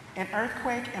had. An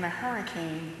earthquake and a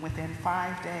hurricane within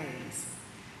 5 days.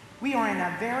 We are in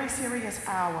a very serious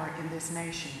hour in this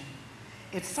nation.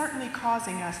 It's certainly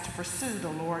causing us to pursue the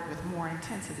Lord with more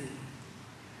intensity.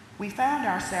 We found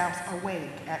ourselves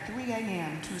awake at 3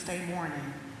 a.m. Tuesday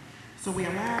morning, so we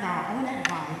followed our own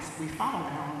advice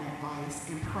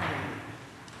and prayed.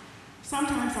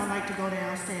 Sometimes I like to go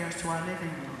downstairs to our living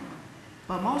room,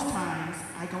 but most times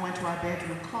I go into our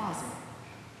bedroom closet.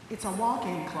 It's a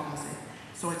walk-in closet,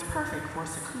 so it's perfect for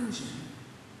seclusion.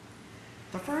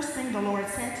 The first thing the Lord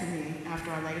said to me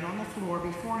after I laid on the floor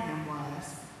before him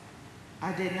was,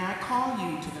 I did not call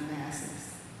you to the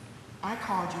masses. I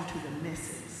called you to the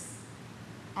misses.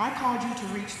 I called you to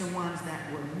reach the ones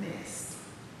that were missed.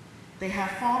 They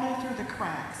have fallen through the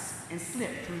cracks and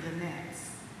slipped through the nets.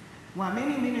 While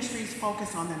many ministries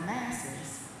focus on the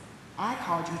masses, I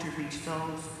called you to reach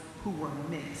those who were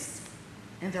missed.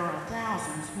 And there are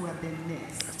thousands who have been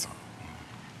missed. That's all.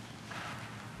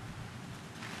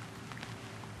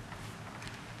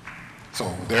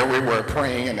 So there we were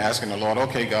praying and asking the Lord,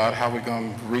 okay, God, how are we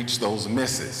going to reach those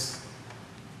misses?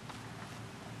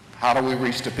 How do we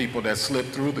reach the people that slip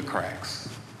through the cracks?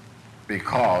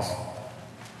 Because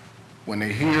when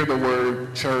they hear the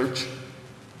word church,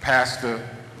 pastor,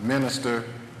 minister,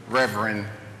 reverend,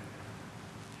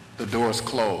 the doors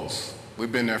close.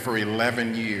 We've been there for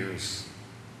 11 years.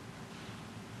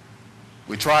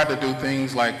 We tried to do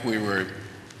things like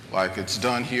it's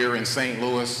done here in St.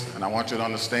 Louis, and I want you to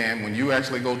understand, when you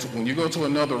go to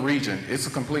another region, it's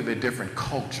a completely different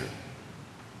culture.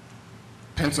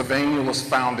 Pennsylvania was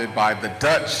founded by the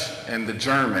Dutch and the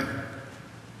German,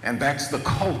 and that's the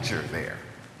culture there.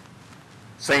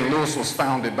 St. Louis was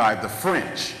founded by the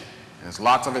French. There's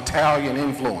lots of Italian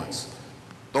influence.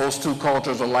 Those two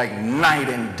cultures are like night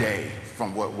and day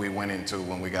from what we went into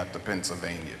when we got to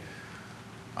Pennsylvania.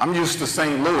 I'm used to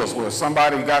St. Louis, where if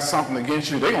somebody got something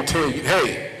against you, they're going to tell you,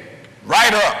 hey,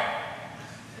 right up.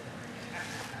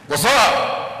 What's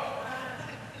up?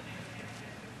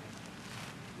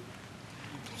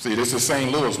 See, this is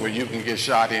St. Louis, where you can get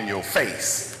shot in your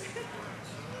face.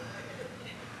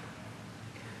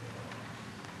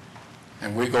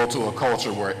 And we go to a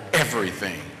culture where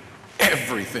everything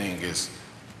is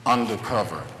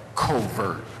undercover,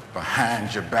 covert,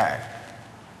 behind your back.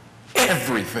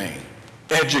 Everything.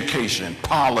 Education,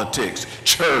 politics,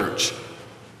 church,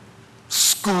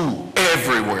 school,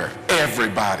 everywhere,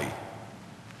 everybody.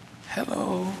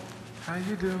 Hello, how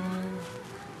you doing?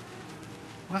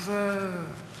 What's up?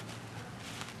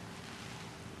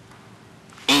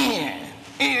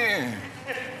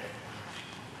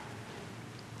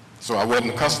 So I wasn't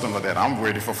accustomed to that. I'm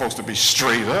ready for folks to be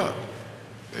straight up.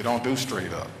 They don't do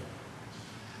straight up.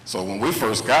 So when we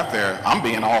first got there, I'm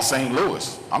being all St.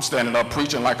 Louis. I'm standing up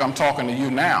preaching like I'm talking to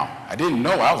you now. I didn't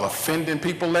know I was offending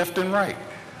people left and right.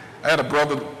 I had a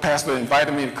brother pastor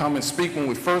invited me to come and speak when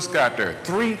we first got there.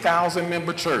 3,000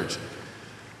 member church.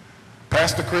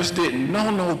 Pastor Chris didn't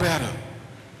know no better.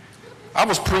 I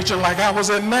was preaching like I was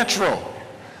at Metro.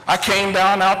 I came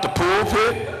down out the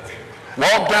pulpit,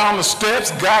 walked down the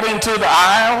steps, got into the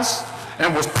aisles,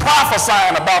 and was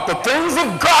prophesying about the things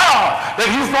of God that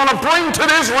he's going to bring to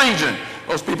this region.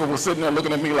 Those people were sitting there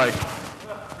looking at me like,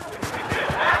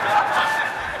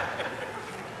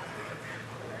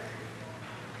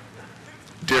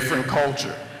 different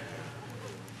culture.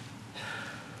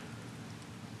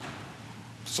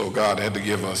 So God had to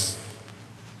give us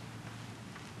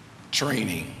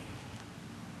training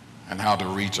and how to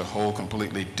reach a whole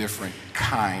completely different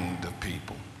kind of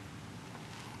people.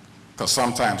 Because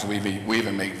sometimes we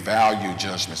even make value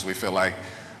judgments. We feel like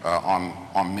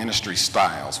on ministry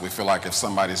styles, we feel like if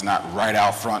somebody's not right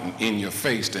out front and in your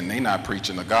face, then they're not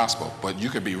preaching the gospel. But you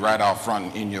could be right out front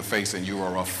and in your face and you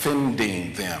are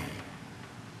offending them.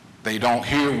 They don't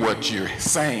hear what you're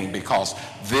saying because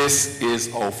this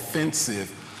is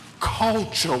offensive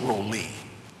culturally.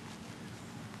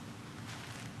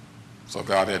 So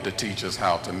God had to teach us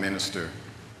how to minister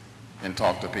and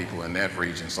talk to people in that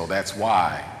region. So that's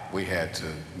why we had to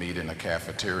meet in a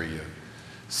cafeteria,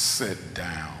 sit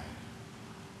down,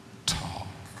 talk,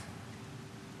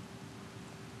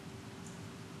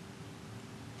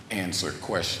 answer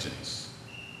questions.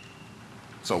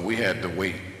 So we had to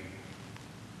wait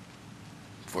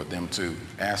for them to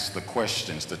ask the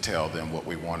questions to tell them what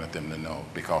we wanted them to know,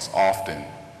 because often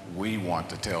we want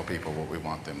to tell people what we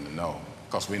want them to know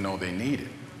because we know they need it.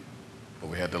 But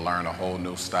we had to learn a whole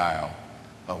new style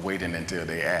of waiting until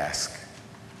they ask.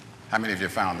 How many of you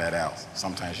found that out?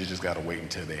 Sometimes you just got to wait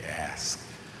until they ask.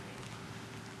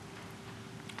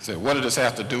 So what did this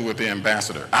have to do with the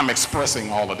ambassador? I'm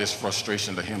expressing all of this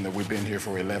frustration to him that we've been here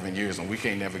for 11 years and we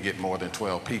can't never get more than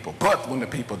 12 people. But when the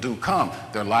people do come,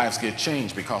 their lives get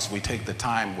changed because we take the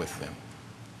time with them.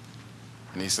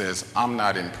 And he says, I'm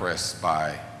not impressed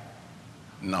by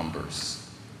numbers.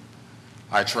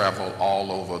 I travel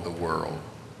all over the world.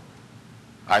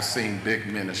 I've seen big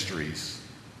ministries,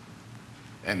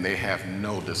 and they have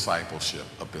no discipleship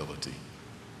ability.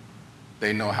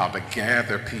 They know how to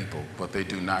gather people, but they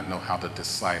do not know how to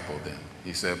disciple them.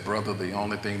 He said, brother, the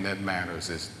only thing that matters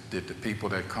is, did the people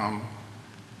that come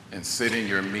and sit in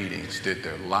your meetings, did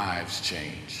their lives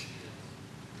change?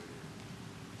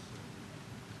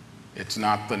 It's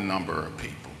not the number of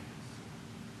people.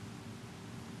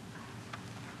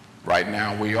 Right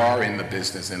now, we are in the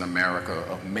business in America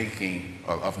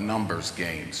of numbers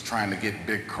games, trying to get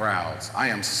big crowds. I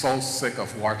am so sick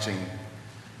of watching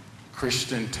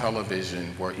Christian television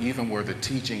where the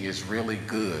teaching is really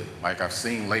good. Like I've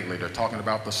seen lately, they're talking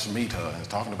about the Shemitah and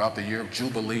talking about the year of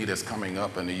Jubilee that's coming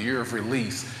up and the year of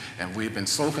release. And we've been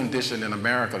so conditioned in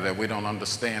America that we don't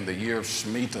understand the year of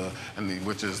Shemitah,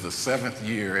 which is the 7th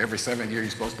year. Every 7th year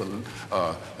you're supposed to,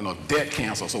 debt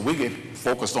cancel. So we get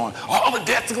focused on, all the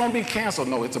debts are going to be canceled.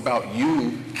 No, it's about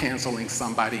you canceling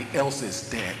somebody else's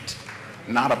debt.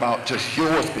 Not about just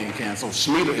yours being canceled.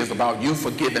 Shemitah is about you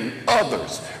forgiving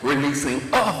others, releasing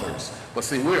others. But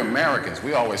see, we're Americans.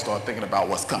 We always start thinking about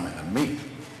what's coming to me.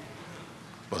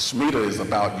 But Shemitah is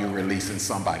about you releasing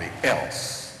somebody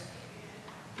else.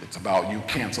 It's about you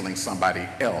canceling somebody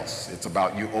else. It's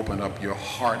about you opening up your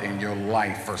heart and your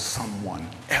life for someone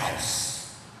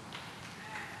else.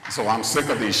 So I'm sick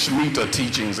of these Shemitah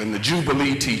teachings and the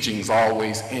Jubilee teachings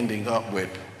always ending up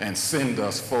with, and send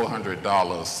us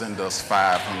 $400, send us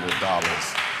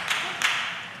 $500.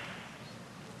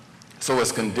 So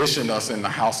it's conditioned us in the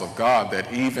house of God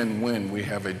that even when we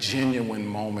have a genuine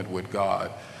moment with God,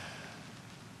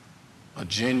 a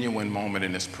genuine moment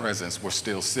in His presence, we're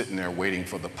still sitting there waiting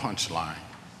for the punchline.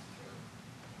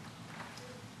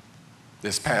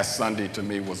 This past Sunday to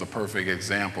me was a perfect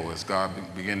example as God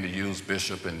began to use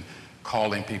Bishop and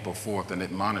calling people forth and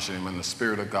admonishing them in the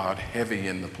Spirit of God heavy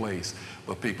in the place,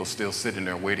 but people still sitting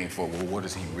there waiting for, well, what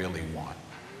does He really want?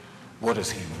 What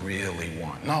does He really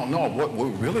want? No, what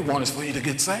we really want is for you to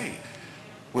get saved.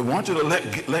 We want you to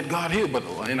let God heal, but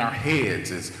in our heads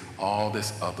is all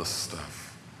this other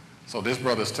stuff. So this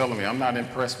brother's telling me, I'm not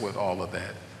impressed with all of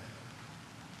that.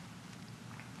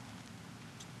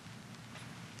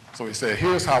 So he said,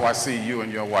 here's how I see you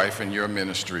and your wife and your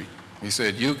ministry. He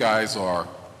said, you guys are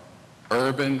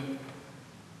urban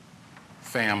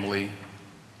family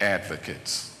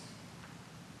advocates.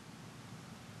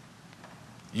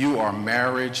 You are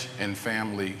marriage and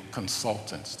family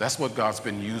consultants. That's what God's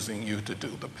been using you to do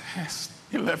the past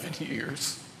 11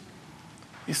 years.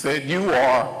 He said, you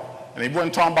are, and he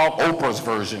wasn't talking about Oprah's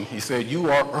version, he said, you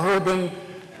are urban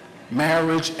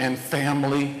marriage and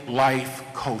family life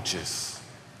coaches.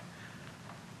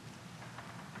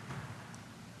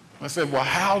 I said, well,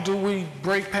 how do we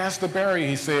break past the barrier?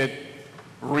 He said,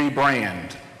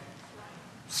 rebrand.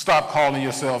 Stop calling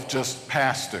yourself just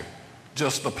pastor,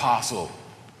 just apostle,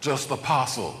 just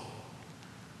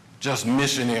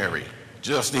missionary,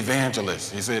 just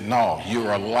evangelist. He said, no,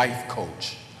 you're a life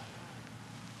coach.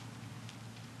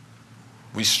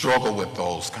 We struggle with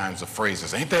those kinds of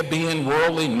phrases. Ain't that being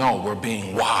worldly? No, we're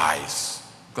being wise.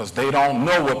 Because they don't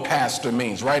know what pastor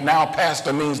means. Right now,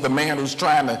 pastor means the man who's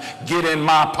trying to get in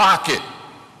my pocket.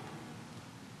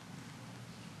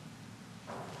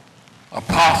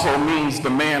 Apostle means the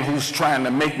man who's trying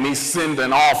to make me send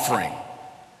an offering.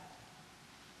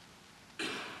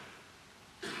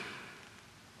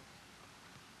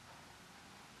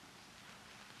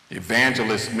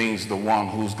 Evangelist means the one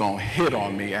who's going to hit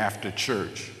on me after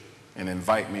church and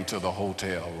invite me to the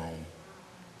hotel room.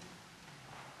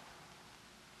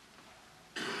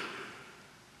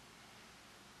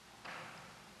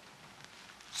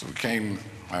 So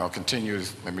I'll continue,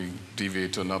 let me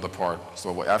deviate to another part.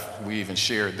 So after we even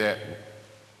shared that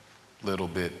little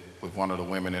bit with one of the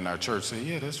women in our church, said,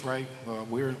 yeah, that's right,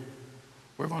 we're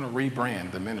going to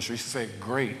rebrand the ministry. She said,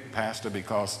 great, Pastor,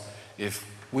 because if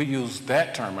we use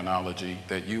that terminology,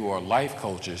 that you are life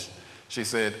coaches, she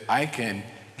said, I can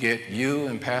get you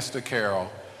and Pastor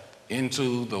Carol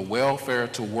into the Welfare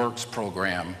to Works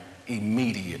program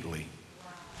immediately.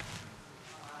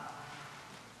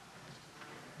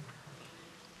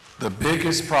 The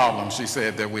biggest problem, she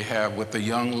said, that we have with the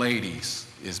young ladies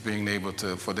is being able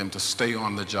for them to stay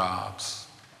on the jobs.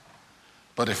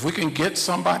 But if we can get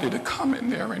somebody to come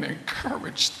in there and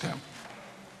encourage them,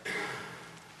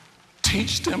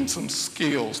 teach them some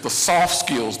skills, the soft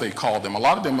skills they call them. A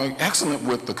lot of them are excellent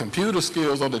with the computer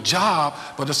skills or the job,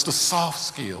 but it's the soft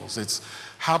skills. It's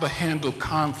how to handle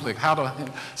conflict, how to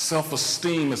handle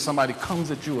self-esteem if somebody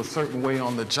comes at you a certain way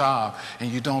on the job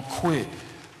and you don't quit.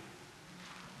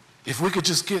 If we could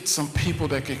just get some people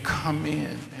that could come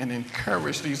in and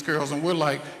encourage these girls, and we're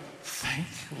like, thank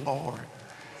you, Lord.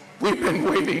 We've been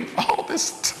waiting all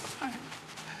this time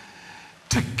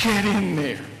to get in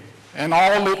there. And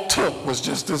all it took was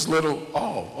just this little,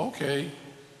 oh, okay,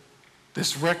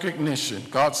 this recognition.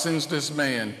 God sends this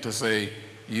man to say,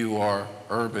 you are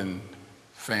urban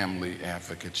family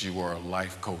advocates, you are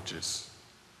life coaches.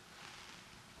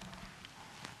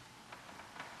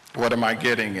 What am I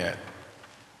getting at?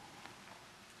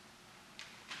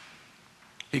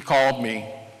 He called me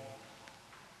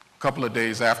a couple of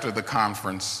days after the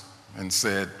conference and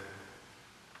said,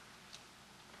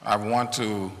 I want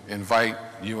to invite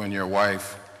you and your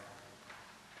wife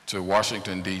to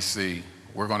Washington, D.C.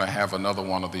 We're going to have another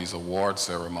one of these award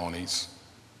ceremonies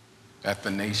at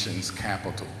the nation's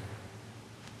capital.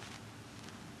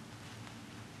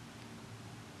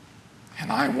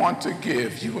 And I want to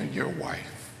give you and your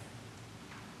wife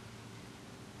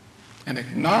and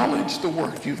acknowledge the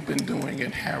work you've been doing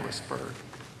in Harrisburg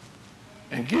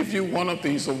and give you one of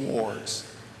these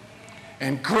awards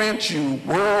and grant you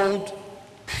World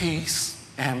Peace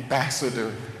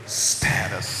Ambassador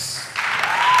status.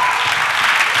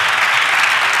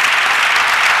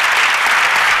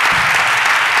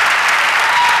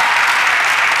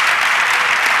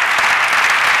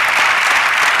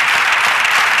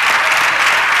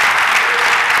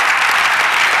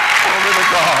 Glory to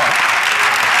God.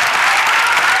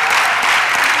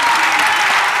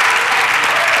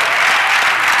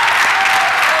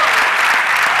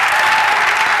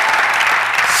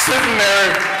 Sitting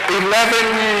there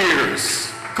 11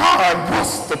 years, God,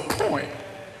 what's the point?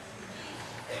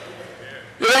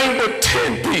 It ain't but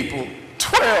 10 people,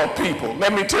 12 people.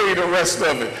 Let me tell you the rest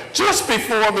of it. Just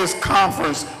before this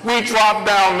conference, we dropped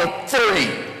down to 3.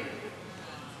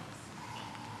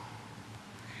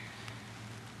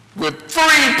 With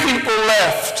 3 people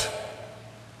left,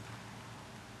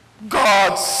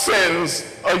 God sends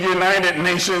a United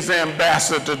Nations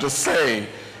ambassador to say,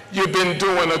 you've been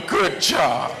doing a good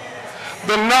job.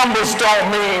 The numbers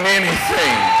don't mean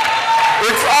anything.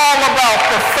 It's all about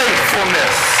the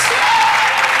faithfulness.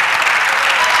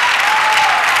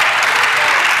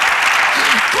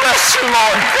 Bless you,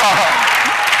 Lord God.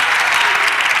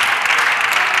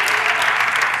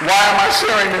 Why am I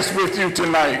sharing this with you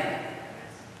tonight?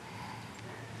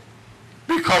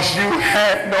 Because you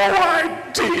had no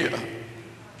idea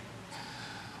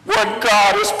what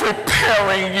God is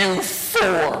preparing you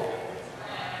for.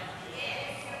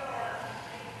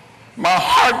 My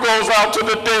heart goes out to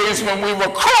the days when we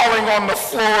were crawling on the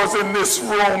floors in this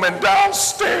room and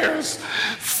downstairs,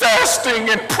 fasting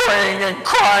and praying and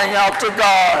crying out to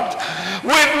God,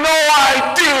 with no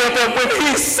idea that when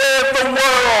he said the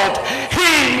world,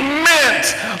 he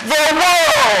meant the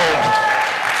world.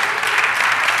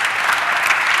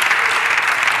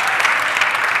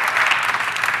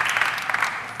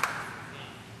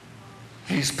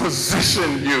 He's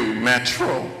positioned you,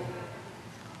 Metro.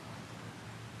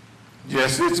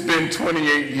 Yes, it's been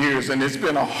 28 years, and it's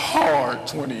been a hard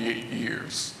 28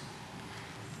 years.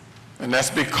 And that's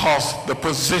because the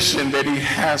position that he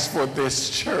has for this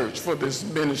church, for this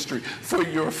ministry, for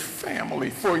your family,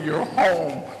 for your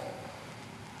home,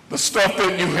 the stuff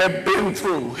that you have been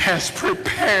through has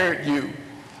prepared you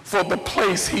for the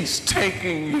place he's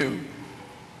taking you.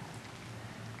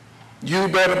 You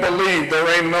better believe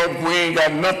we ain't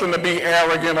got nothing to be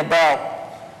arrogant about.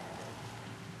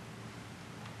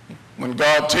 When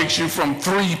God takes you from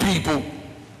 3 people,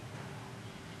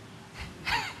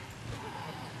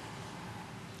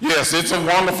 yes, it's a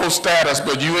wonderful status,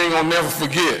 but you ain't gonna never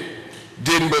forget,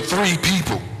 didn't but 3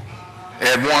 people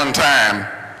at one time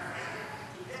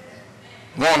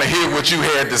want to hear what you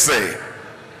had to say.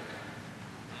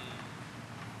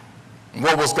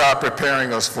 What was God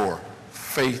preparing us for?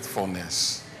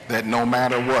 Faithfulness, that no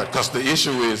matter what, because the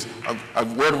issue is,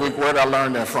 where did I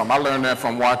learn that from? I learned that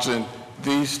from watching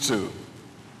these 2.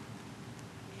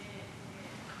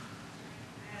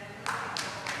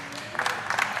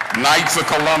 Knights of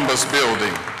Columbus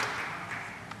building,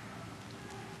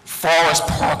 Forest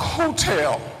Park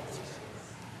Hotel,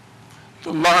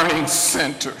 the Learning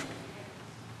Center,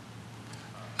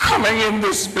 coming in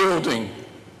this building,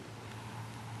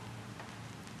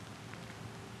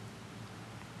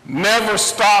 never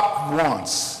stop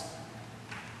once.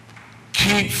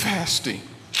 Keep fasting,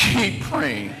 keep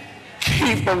praying,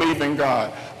 keep believing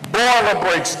God. Boiler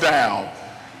breaks down.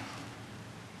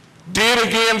 Did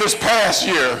again this past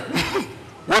year.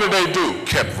 What did they do?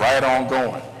 Kept right on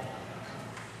going.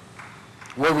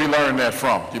 Where we learned that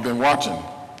from? You've been watching.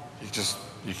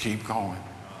 You keep going.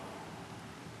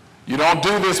 You don't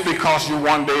do this because you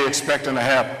one day expecting to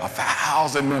have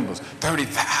 1,000 members,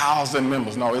 30,000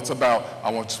 members. No, it's about,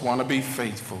 I just want to be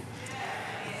faithful.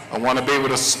 I want to be able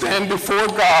to stand before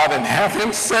God and have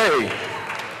him say,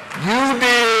 you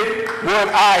did what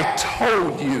I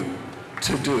told you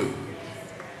to do.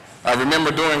 I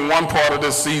remember doing one part of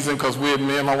this season because me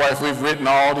and my wife, we've written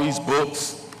all these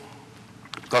books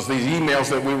because these emails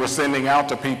that we were sending out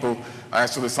to people,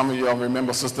 actually some of y'all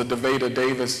remember Sister Deveda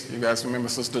Davis. You guys remember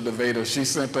Sister Deveda? She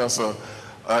sent us an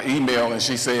email and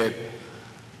she said,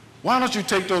 why don't you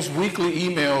take those weekly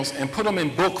emails and put them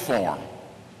in book form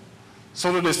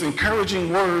so that it's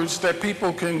encouraging words that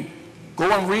people can go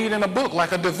and read in a book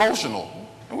like a devotional.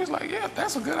 And we was like, yeah,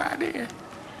 that's a good idea.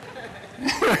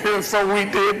 So we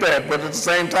did that, but at the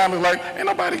same time, it's like, ain't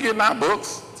nobody getting our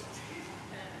books.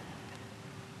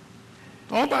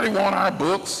 Nobody want our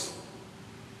books.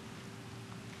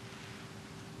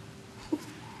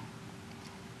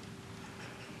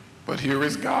 But here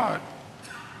is God.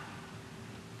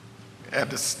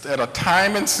 At a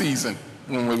time and season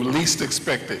when we least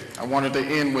expect it. I wanted to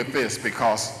end with this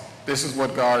because this is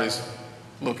what God is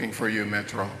looking for you,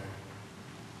 Metro.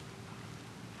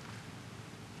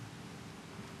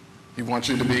 He wants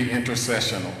you to be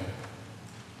intercessional.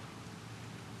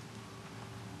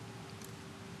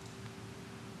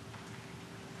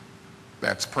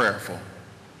 That's prayerful.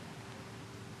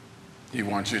 He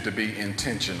wants you to be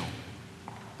intentional.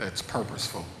 That's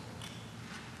purposeful.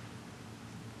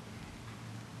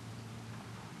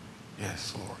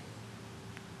 Yes, Lord.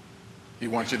 He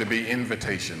wants you to be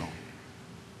invitational.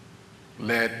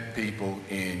 Let people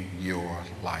in your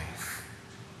life.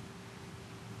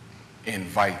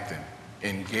 Invite them.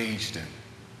 Engage them.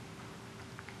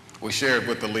 We shared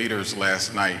with the leaders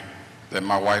last night that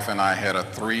my wife and I had a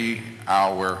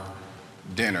 3-hour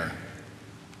dinner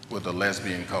with a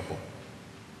lesbian couple.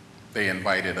 They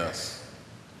invited us.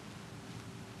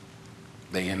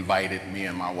 They invited me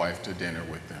and my wife to dinner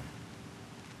with them.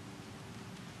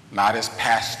 Not as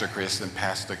Pastor Chris and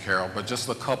Pastor Carol, but just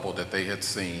a couple that they had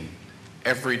seen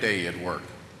every day at work.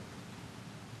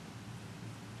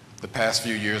 The past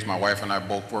few years, my wife and I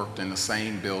both worked in the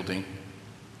same building.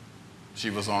 She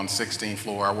was on the 16th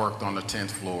floor, I worked on the 10th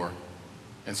floor.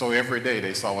 And so every day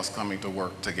they saw us coming to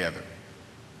work together.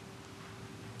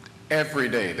 Every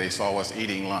day they saw us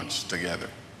eating lunch together.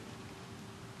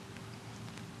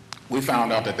 We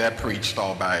found out that that preached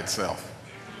all by itself.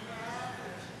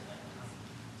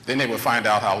 Then they would find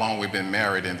out how long we've been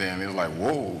married, and then it was like,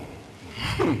 whoa,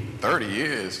 30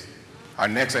 years. Our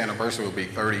next anniversary will be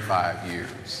 35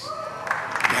 years.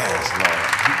 Yes,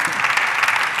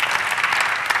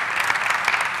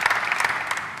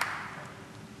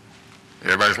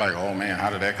 Lord. Everybody's like, oh man, how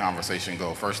did that conversation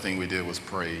go? First thing we did was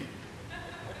pray.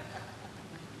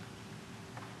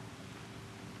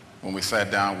 When we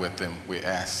sat down with them, we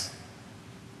asked,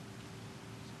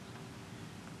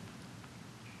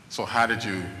 so how did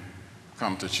you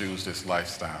come to choose this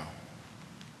lifestyle?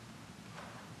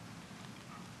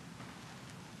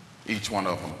 Each one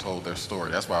of them told their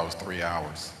story. That's why it was 3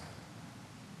 hours.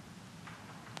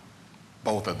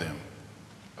 Both of them,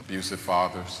 abusive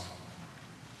fathers,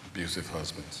 abusive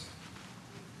husbands,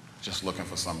 just looking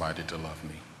for somebody to love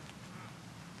me.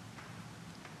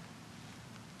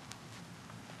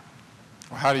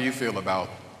 Well, how do you feel about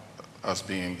us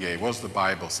being gay? What does the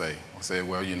Bible say? I say,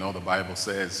 well, you know, the Bible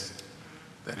says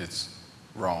that it's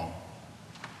wrong.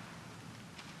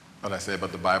 But I said,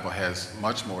 but the Bible has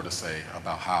much more to say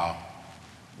about how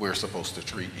we're supposed to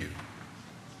treat you.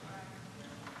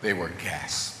 They were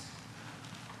gassed.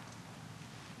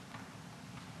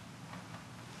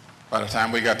 By the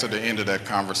time we got to the end of that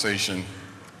conversation,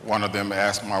 one of them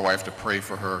asked my wife to pray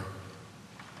for her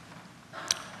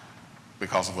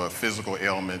because of a physical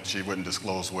ailment. She wouldn't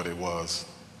disclose what it was.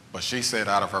 But she said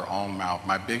out of her own mouth,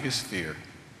 my biggest fear,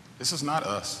 this is not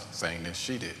us saying this,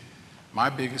 she did. My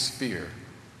biggest fear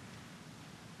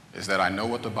is that I know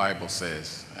what the Bible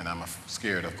says and I'm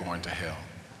scared of going to hell.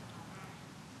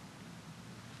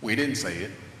 We didn't say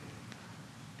it.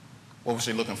 What was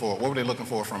she looking for? What were they looking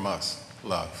for from us?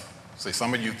 Love. See,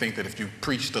 some of you think that if you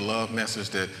preach the love message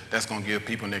that's going to give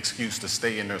people an excuse to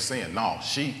stay in their sin. No,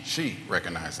 she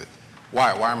recognized it.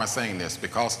 Why? Why am I saying this?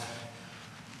 Because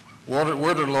word of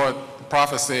the Lord, the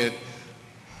prophet said,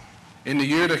 in the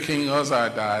year that King Uzziah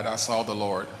died, I saw the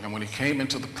Lord. And when he came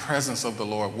into the presence of the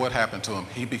Lord, what happened to him?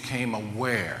 He became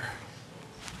aware.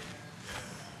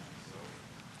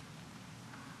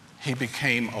 He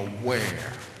became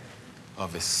aware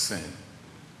of his sin.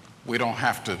 We don't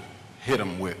have to hit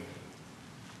him with,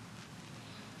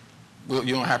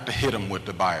 you don't have to hit him with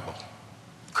the Bible.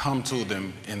 Come to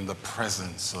them in the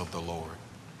presence of the Lord,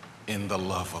 in the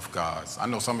love of God. I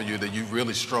know some of you that you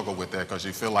really struggle with that because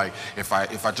you feel like if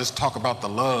I just talk about the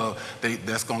love,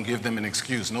 that's going to give them an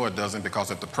excuse. No, it doesn't,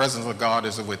 because if the presence of God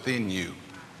is within you,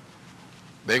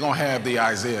 they're going to have the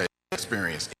Isaiah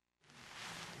experience.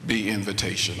 Be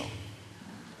invitational.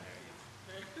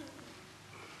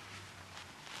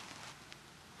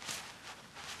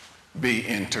 Be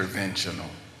interventional.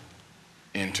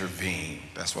 Intervene.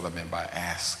 That's what I meant by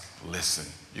ask, listen.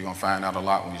 You're going to find out a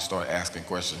lot when you start asking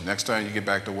questions. Next time you get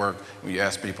back to work, when you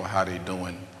ask people how they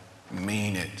doing,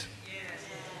 mean it.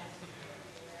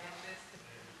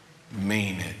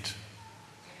 Mean it.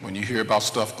 When you hear about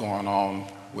stuff going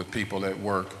on with people at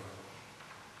work,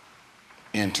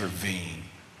 intervene.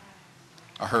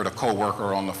 I heard a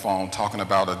coworker on the phone talking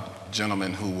about a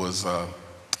gentleman who was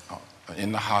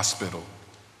in the hospital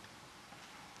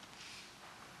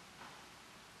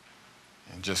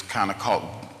and just kind of caught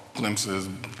glimpses,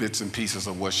 bits and pieces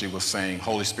of what she was saying.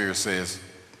 Holy Spirit says,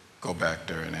 go back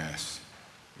there and ask.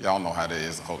 Y'all know how that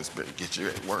is. The Holy Spirit get you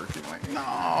at work. You're like,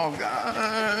 no,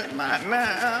 God, not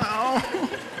now.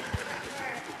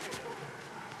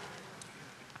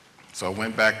 So I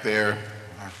went back there.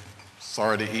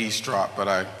 Sorry to eavesdrop, but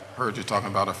I heard you talking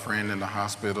about a friend in the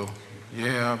hospital.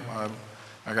 Yeah,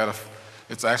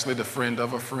 it's actually the friend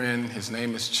of a friend. His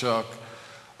name is Chuck.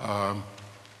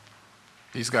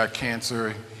 He's got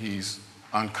cancer. He's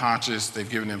unconscious. They've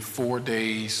given him 4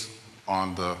 days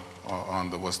on the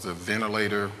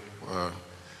ventilator,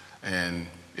 and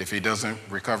if he doesn't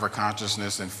recover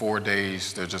consciousness in 4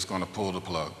 days, they're just going to pull the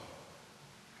plug.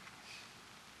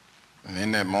 And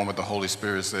in that moment, the Holy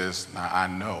Spirit says, now I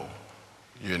know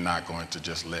you're not going to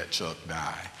just let Chuck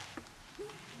die.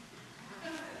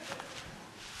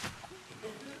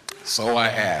 So I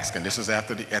ask, and this is at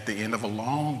the end of a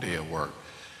long day of work,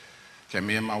 can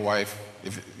me and my wife,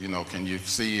 can you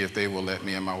see if they will let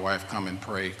me and my wife come and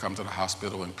pray, come to the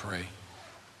hospital and pray?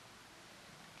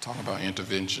 Talk about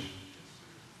intervention.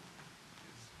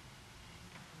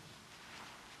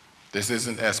 This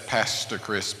isn't as Pastor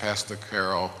Chris, Pastor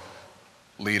Carol,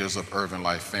 leaders of Urban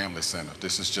Life Family Center.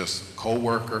 This is just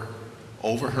co-worker,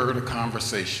 overheard a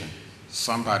conversation.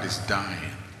 Somebody's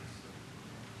dying.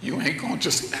 You ain't gonna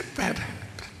just let that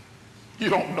happen. You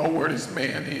don't know where this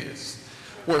man is,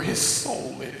 where his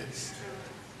soul is.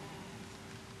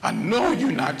 I know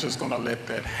you're not just gonna let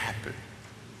that happen.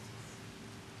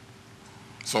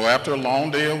 So after a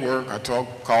long day of work, I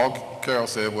called Carol,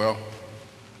 said, well,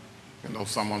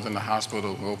 someone's in the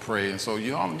hospital, we'll pray. And so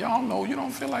y'all know you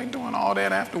don't feel like doing all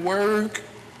that after work.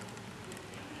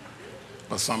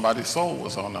 But somebody's soul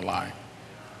was on the line.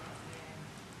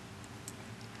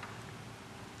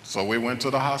 So we went to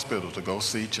the hospital to go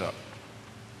see Chuck.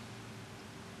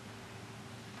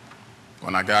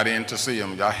 When I got in to see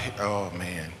him, oh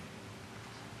man.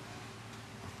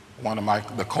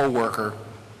 The co-worker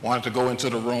wanted to go into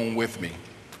the room with me.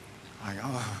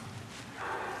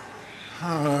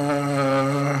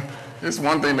 It's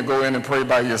one thing to go in and pray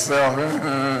by yourself.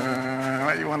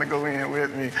 Why you want to go in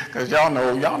with me? Because y'all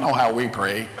know how we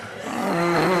pray.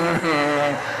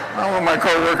 I want my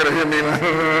co-worker to hear me.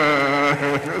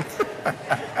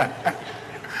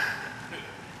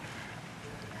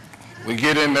 We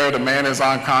get in there, the man is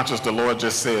unconscious. The Lord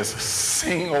just says,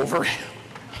 sing over him.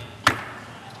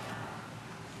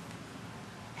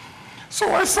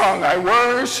 So I sung, I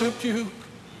worship you,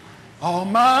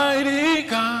 Almighty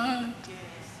God.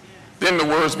 Then the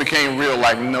words became real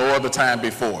like no other time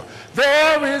before.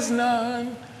 There is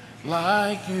none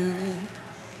like you.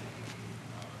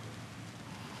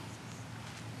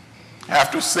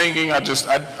 After singing, I just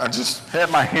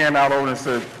had my hand out over and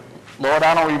said, Lord,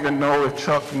 I don't even know if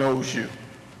Chuck knows you.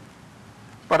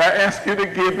 But I ask you to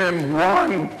give him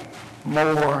one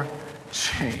more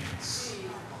chance.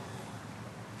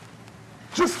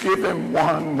 Just give him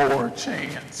one more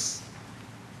chance.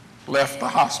 Left the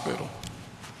hospital.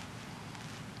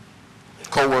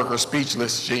 Co-worker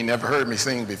speechless. She ain't never heard me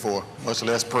sing before, much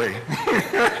less pray.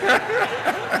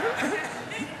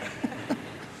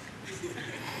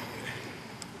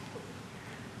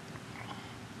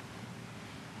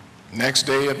 Next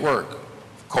day at work,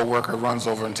 co-worker runs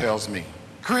over and tells me,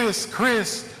 Chris,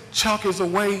 Chuck is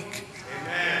awake.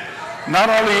 Amen. Not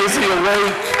only is he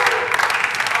awake,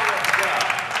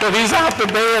 but he's out the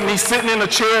bed and he's sitting in a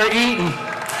chair eating.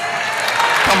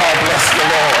 Come on, bless the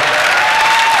Lord.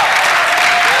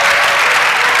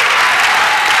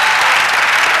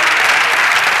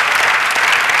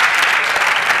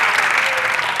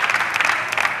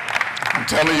 I'm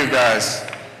telling you guys,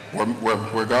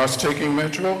 where God's taking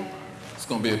Metro, it's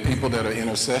going to be a people that are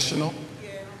intercessional,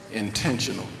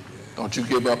 intentional. Don't you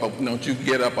get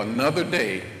up another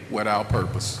day without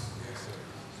purpose.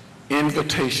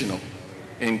 Invitational.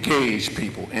 Engage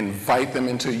people. Invite them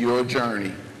into your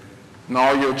journey.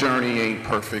 No, your journey ain't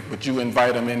perfect, but you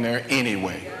invite them in there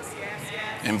anyway.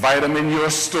 Invite them in your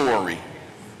story.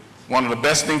 One of the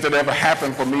best things that ever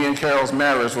happened for me and Carol's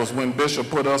marriage was when Bishop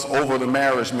put us over the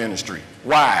marriage ministry.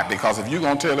 Why? Because if you're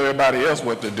going to tell everybody else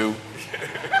what to do,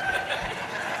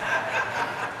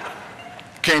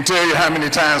 can't tell you how many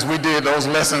times we did those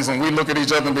lessons and we look at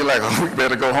each other and be like, oh, we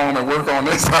better go home and work on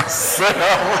this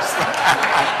ourselves.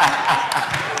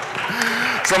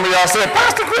 Some of y'all said,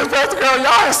 Pastor Chris, Pastor Carol,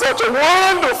 y'all had such a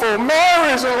wonderful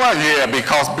marriage. And I'm like, yeah,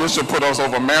 because Bishop put us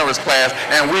over marriage class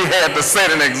and we had to set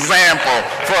an example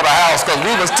for the house because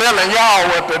we was telling y'all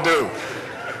what to do.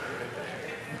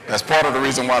 That's part of the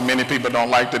reason why many people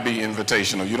don't like to be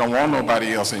invitational. You don't want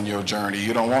nobody else in your journey.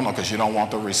 You don't want them because you don't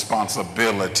want the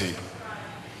responsibility.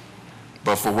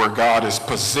 But for where God is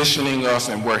positioning us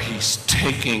and where he's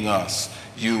taking us,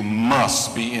 you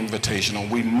must be invitational.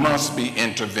 We must be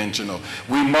interventional.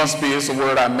 We must be, it's a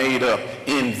word I made up,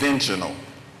 inventional.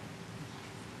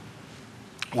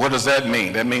 What does that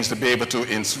mean? That means to be able to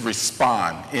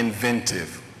respond,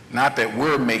 inventive. Not that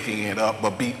we're making it up,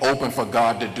 but be open for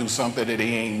God to do something that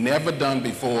he ain't never done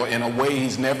before in a way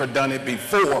he's never done it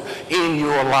before in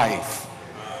your life.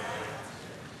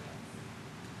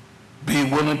 Be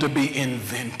willing to be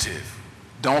inventive.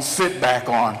 Don't sit back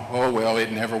on, oh, well,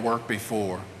 it never worked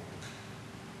before.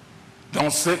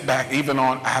 Don't sit back even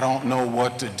on, I don't know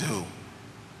what to do.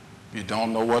 If you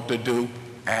don't know what to do,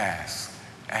 ask,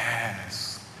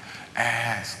 ask,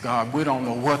 ask. God, we don't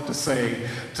know what to say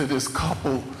to this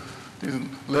couple, this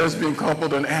lesbian couple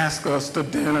that ask us to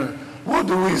dinner. What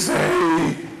do we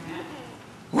say?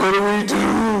 What do we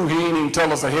do? He didn't even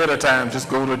tell us ahead of time, just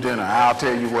go to dinner. I'll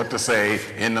tell you what to say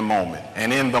in the moment.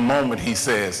 And in the moment, he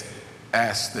says,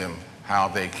 ask them how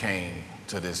they came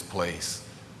to this place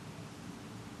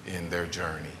in their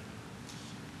journey.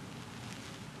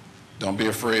 Don't be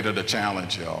afraid of the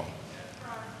challenge, y'all.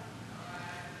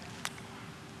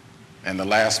 And the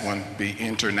last one, be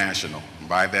international.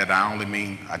 By that,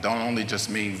 I don't only just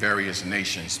mean various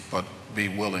nations, but be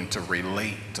willing to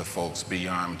relate to folks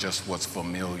beyond just what's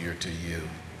familiar to you.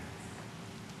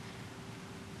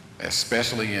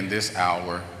 Especially in this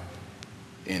hour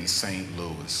in St.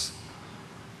 Louis.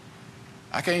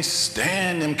 I can't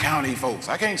stand them county folks.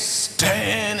 I can't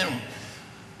stand them.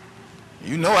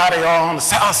 You know how they are on the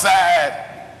south side.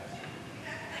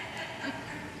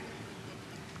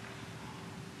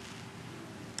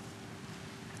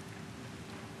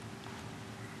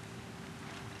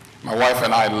 My wife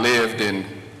and I lived in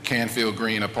Canfield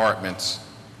Green Apartments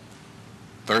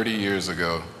 30 years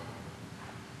ago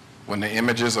when the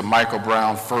images of Michael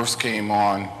Brown first came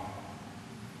on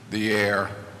the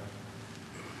air.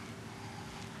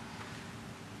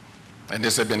 And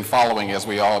this had been following, as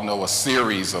we all know, a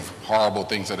series of horrible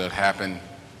things that had happened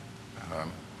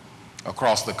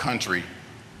across the country.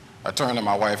 I turned to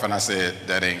my wife and I said,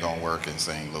 that ain't gonna work in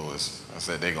St. Louis. I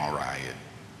said, they gonna riot.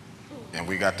 And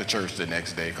we got to church the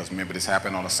next day, because remember this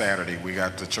happened on a Saturday. We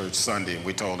got to church Sunday and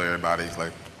we told everybody,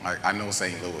 like, I know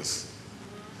St. Louis.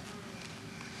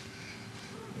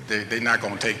 They're not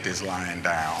gonna take this lying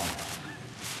down.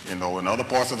 You know, in other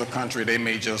parts of the country, they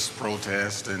may just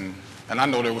protest, and I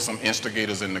know there were some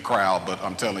instigators in the crowd, but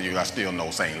I'm telling you, I still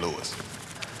know St. Louis.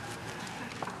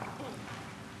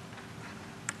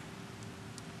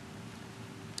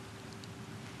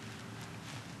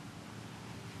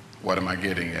 What am I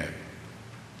getting at?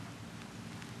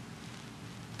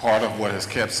 Part of what has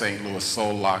kept St. Louis so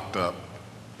locked up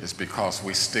is because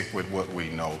we stick with what we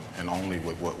know, and only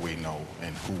with what we know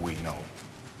and who we know.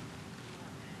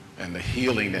 And the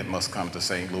healing that must come to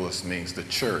St. Louis means the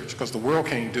church, because the world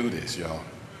can't do this, y'all.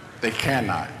 They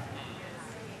cannot.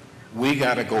 We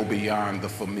got to go beyond the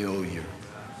familiar.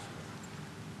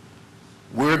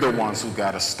 We're the ones who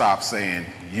got to stop saying,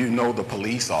 you know the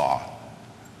police are,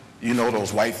 you know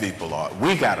those white people are.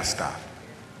 We got to stop.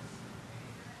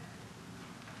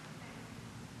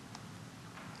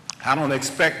 I don't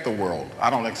expect the world, I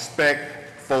don't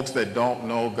expect folks that don't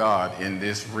know God in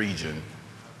this region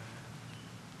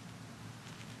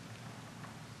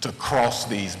to cross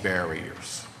these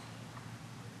barriers.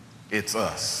 It's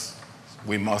us.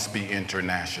 We must be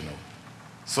international.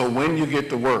 So when you get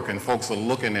to work and folks are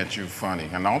looking at you funny,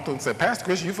 and I don't say, Pastor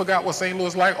Chris, you forgot what St. Louis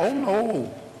is like? Oh no.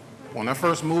 When I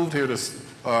first moved here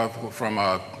from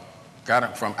got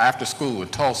it from after school in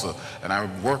Tulsa, and I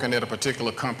was working at a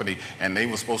particular company, and they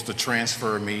were supposed to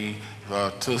transfer me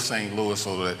to St. Louis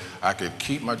so that I could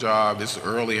keep my job. This is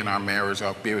early in our marriage.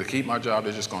 I'll be able to keep my job.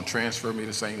 They're just going to transfer me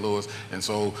to St. Louis. And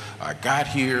so I got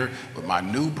here with my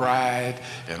new bride,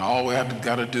 and all we have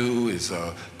got to do is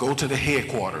go to the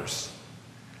headquarters,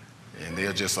 and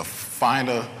they'll just find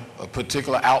a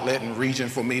particular outlet and region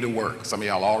for me to work. Some of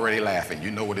y'all already laughing.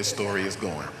 You know where this story is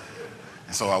going.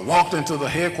 And so I walked into the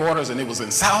headquarters, and it was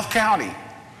in South County in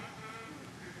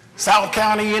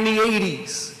the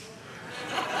 80s.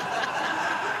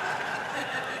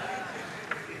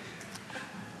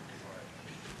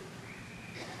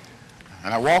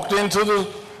 And I walked into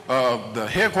the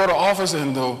headquarters office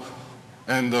and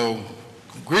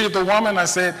greeted the woman. I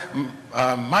said,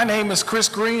 my name is Chris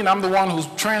Green. I'm the one who's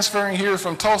transferring here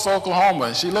from Tulsa, Oklahoma.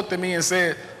 And she looked at me and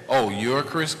said, oh, you're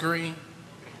Chris Green?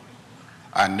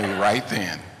 I knew right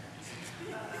then.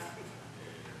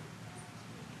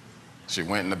 She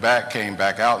went in the back, came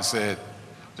back out and said,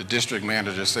 the district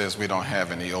manager says we don't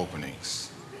have any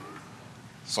openings.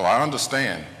 So I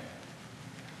understand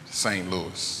St.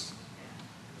 Louis.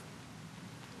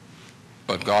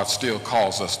 But God still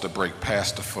calls us to break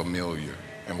past the familiar.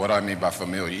 And what I mean by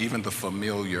familiar, even the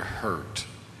familiar hurt.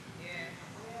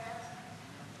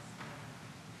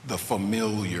 The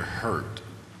familiar hurt.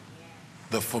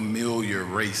 The familiar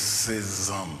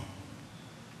racism.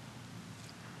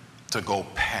 To go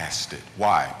past it.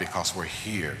 Why? Because we're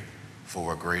here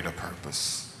for a greater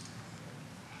purpose.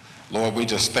 Lord, we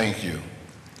just thank you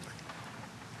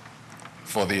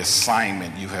for the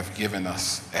assignment you have given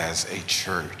us as a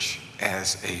church,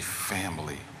 as a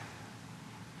family.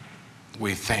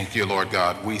 We thank you, Lord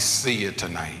God. We see it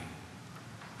tonight.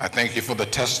 I thank you for the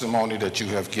testimony that you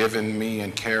have given me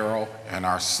and Carol and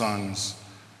our sons.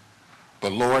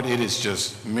 But Lord, it is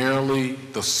just merely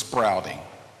the sprouting.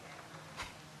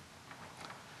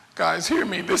 Guys, hear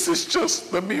me. This is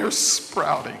just the mere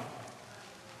sprouting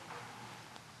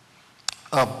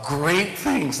of great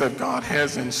things that God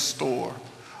has in store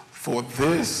for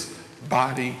this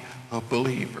body of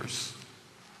believers.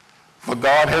 For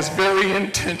God has very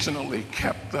intentionally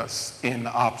kept us in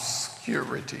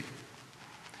obscurity.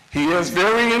 He has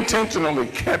very intentionally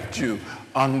kept you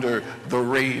under the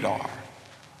radar.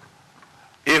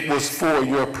 It was for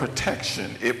your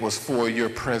protection. It was for your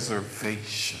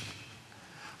preservation.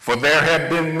 For there have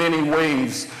been many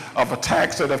waves of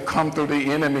attacks that have come through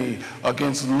the enemy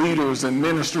against leaders and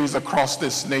ministries across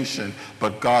this nation.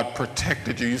 But God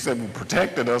protected you. You said He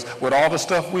protected us. With all the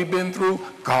stuff we've been through,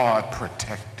 God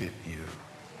protected you.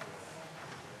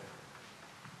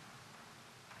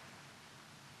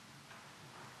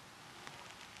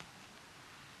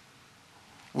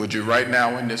 Would you right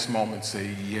now in this moment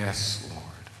say, yes, Lord.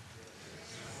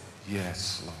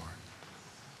 Yes, Lord.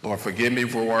 Lord, forgive me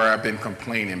for where I've been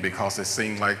complaining because it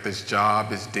seemed like this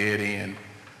job is dead end.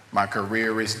 My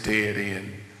career is dead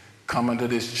end. Coming to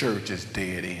this church is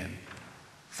dead end.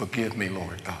 Forgive me,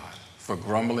 Lord God, for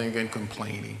grumbling and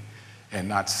complaining and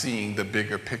not seeing the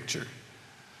bigger picture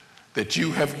that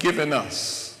you have given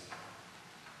us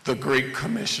the Great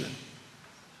Commission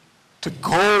to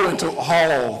go into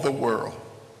all the world.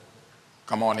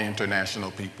 Come on, international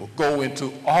people. Go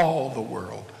into all the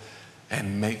world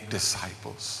and make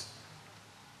disciples.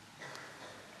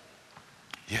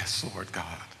 Yes, Lord God.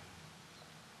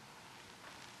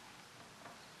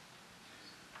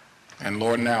 And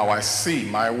Lord, now I see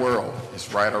my world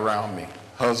is right around me.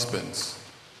 Husbands,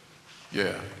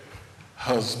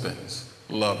 husbands,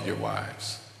 love your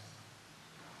wives.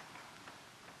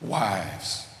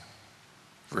 Wives,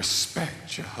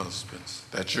 respect your husbands.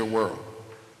 That's your world.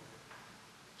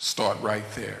 Start right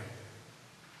there.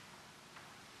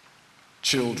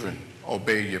 Children,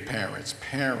 obey your parents.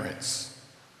 Parents,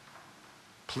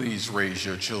 please raise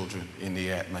your children in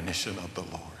the admonition of the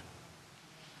Lord.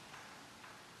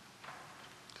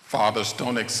 Fathers,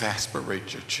 don't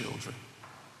exasperate your children.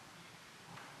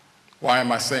 Why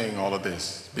am I saying all of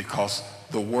this? Because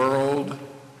the world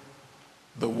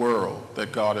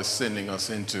that God is sending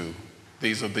us into,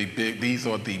 these are the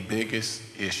biggest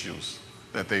issues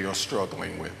that they are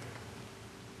struggling with.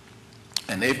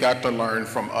 And they've got to learn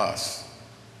from us.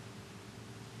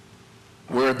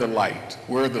 We're the light.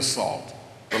 We're the salt.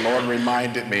 The Lord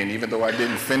reminded me, and even though I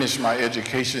didn't finish my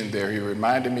education there, He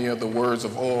reminded me of the words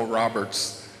of Oral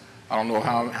Roberts. I don't know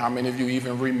how many of you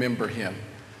even remember him,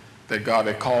 that God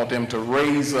had called him to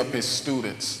raise up his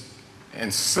students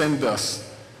and send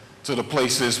us to the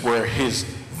places where his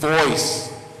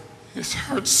voice is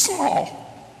heard small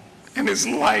and his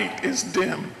light is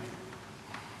dim.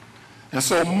 And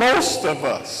so most of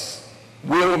us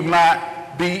will not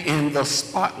be in the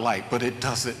spotlight, but it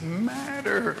doesn't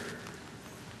matter.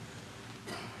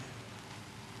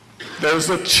 There's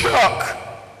a Chuck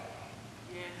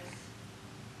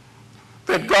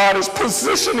that God is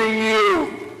positioning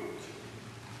you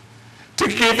to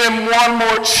give him one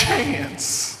more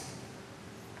chance.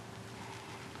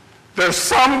 There's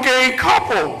some gay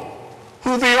couple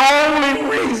who the only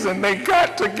reason they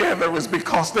got together was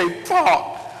because they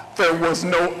thought there was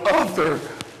no other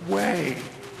way.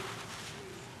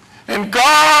 And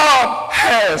God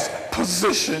has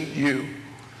positioned you.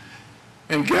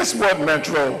 And guess what,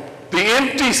 Metro? The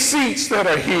empty seats that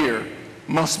are here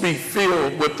must be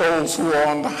filled with those who are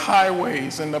on the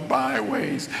highways and the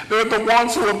byways. They're the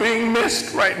ones who are being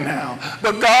missed right now.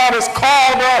 But God has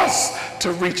called us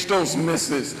to reach those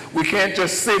misses. We can't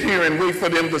just sit here and wait for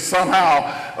them to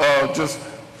somehow just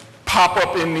pop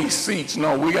up in these seats.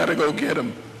 No, we got to go get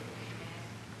them.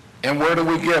 And where do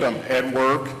we get them? At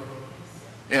work,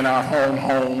 in our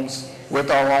homes, with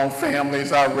our own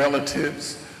families, our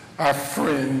relatives, our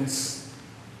friends.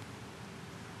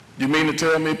 You mean to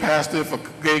tell me, Pastor, if a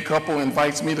gay couple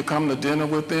invites me to come to dinner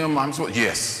with them, I'm supposed,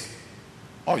 yes.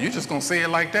 Oh, you're just going to say it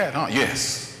like that, huh?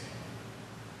 Yes.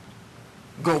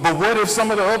 Go, but what if some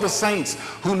of the other saints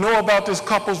who know about this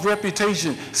couple's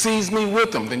reputation sees me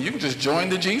with them? Then you can just join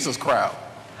the Jesus crowd.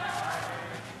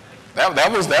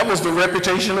 That was the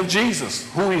reputation of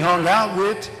Jesus, who he hung out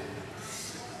with.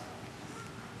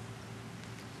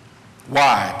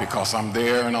 Why? Because I'm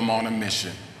there and I'm on a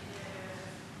mission.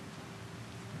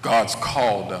 God's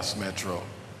called us, Metro.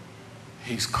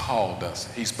 He's called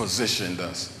us. He's positioned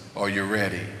us. Are you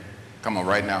ready? Come on,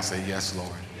 right now, say, yes, Lord.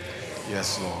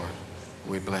 Yes, Lord.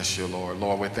 We bless you, Lord.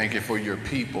 Lord, we thank you for your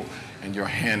people and your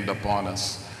hand upon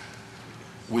us.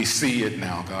 We see it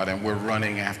now, God, and we're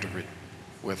running after it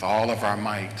with all of our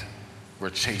might. We're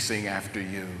chasing after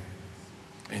you.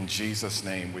 In Jesus'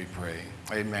 name we pray.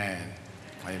 Amen.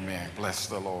 Amen. Bless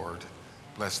the Lord.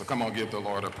 Bless the. Come on, give the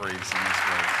Lord a praise in this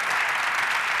place.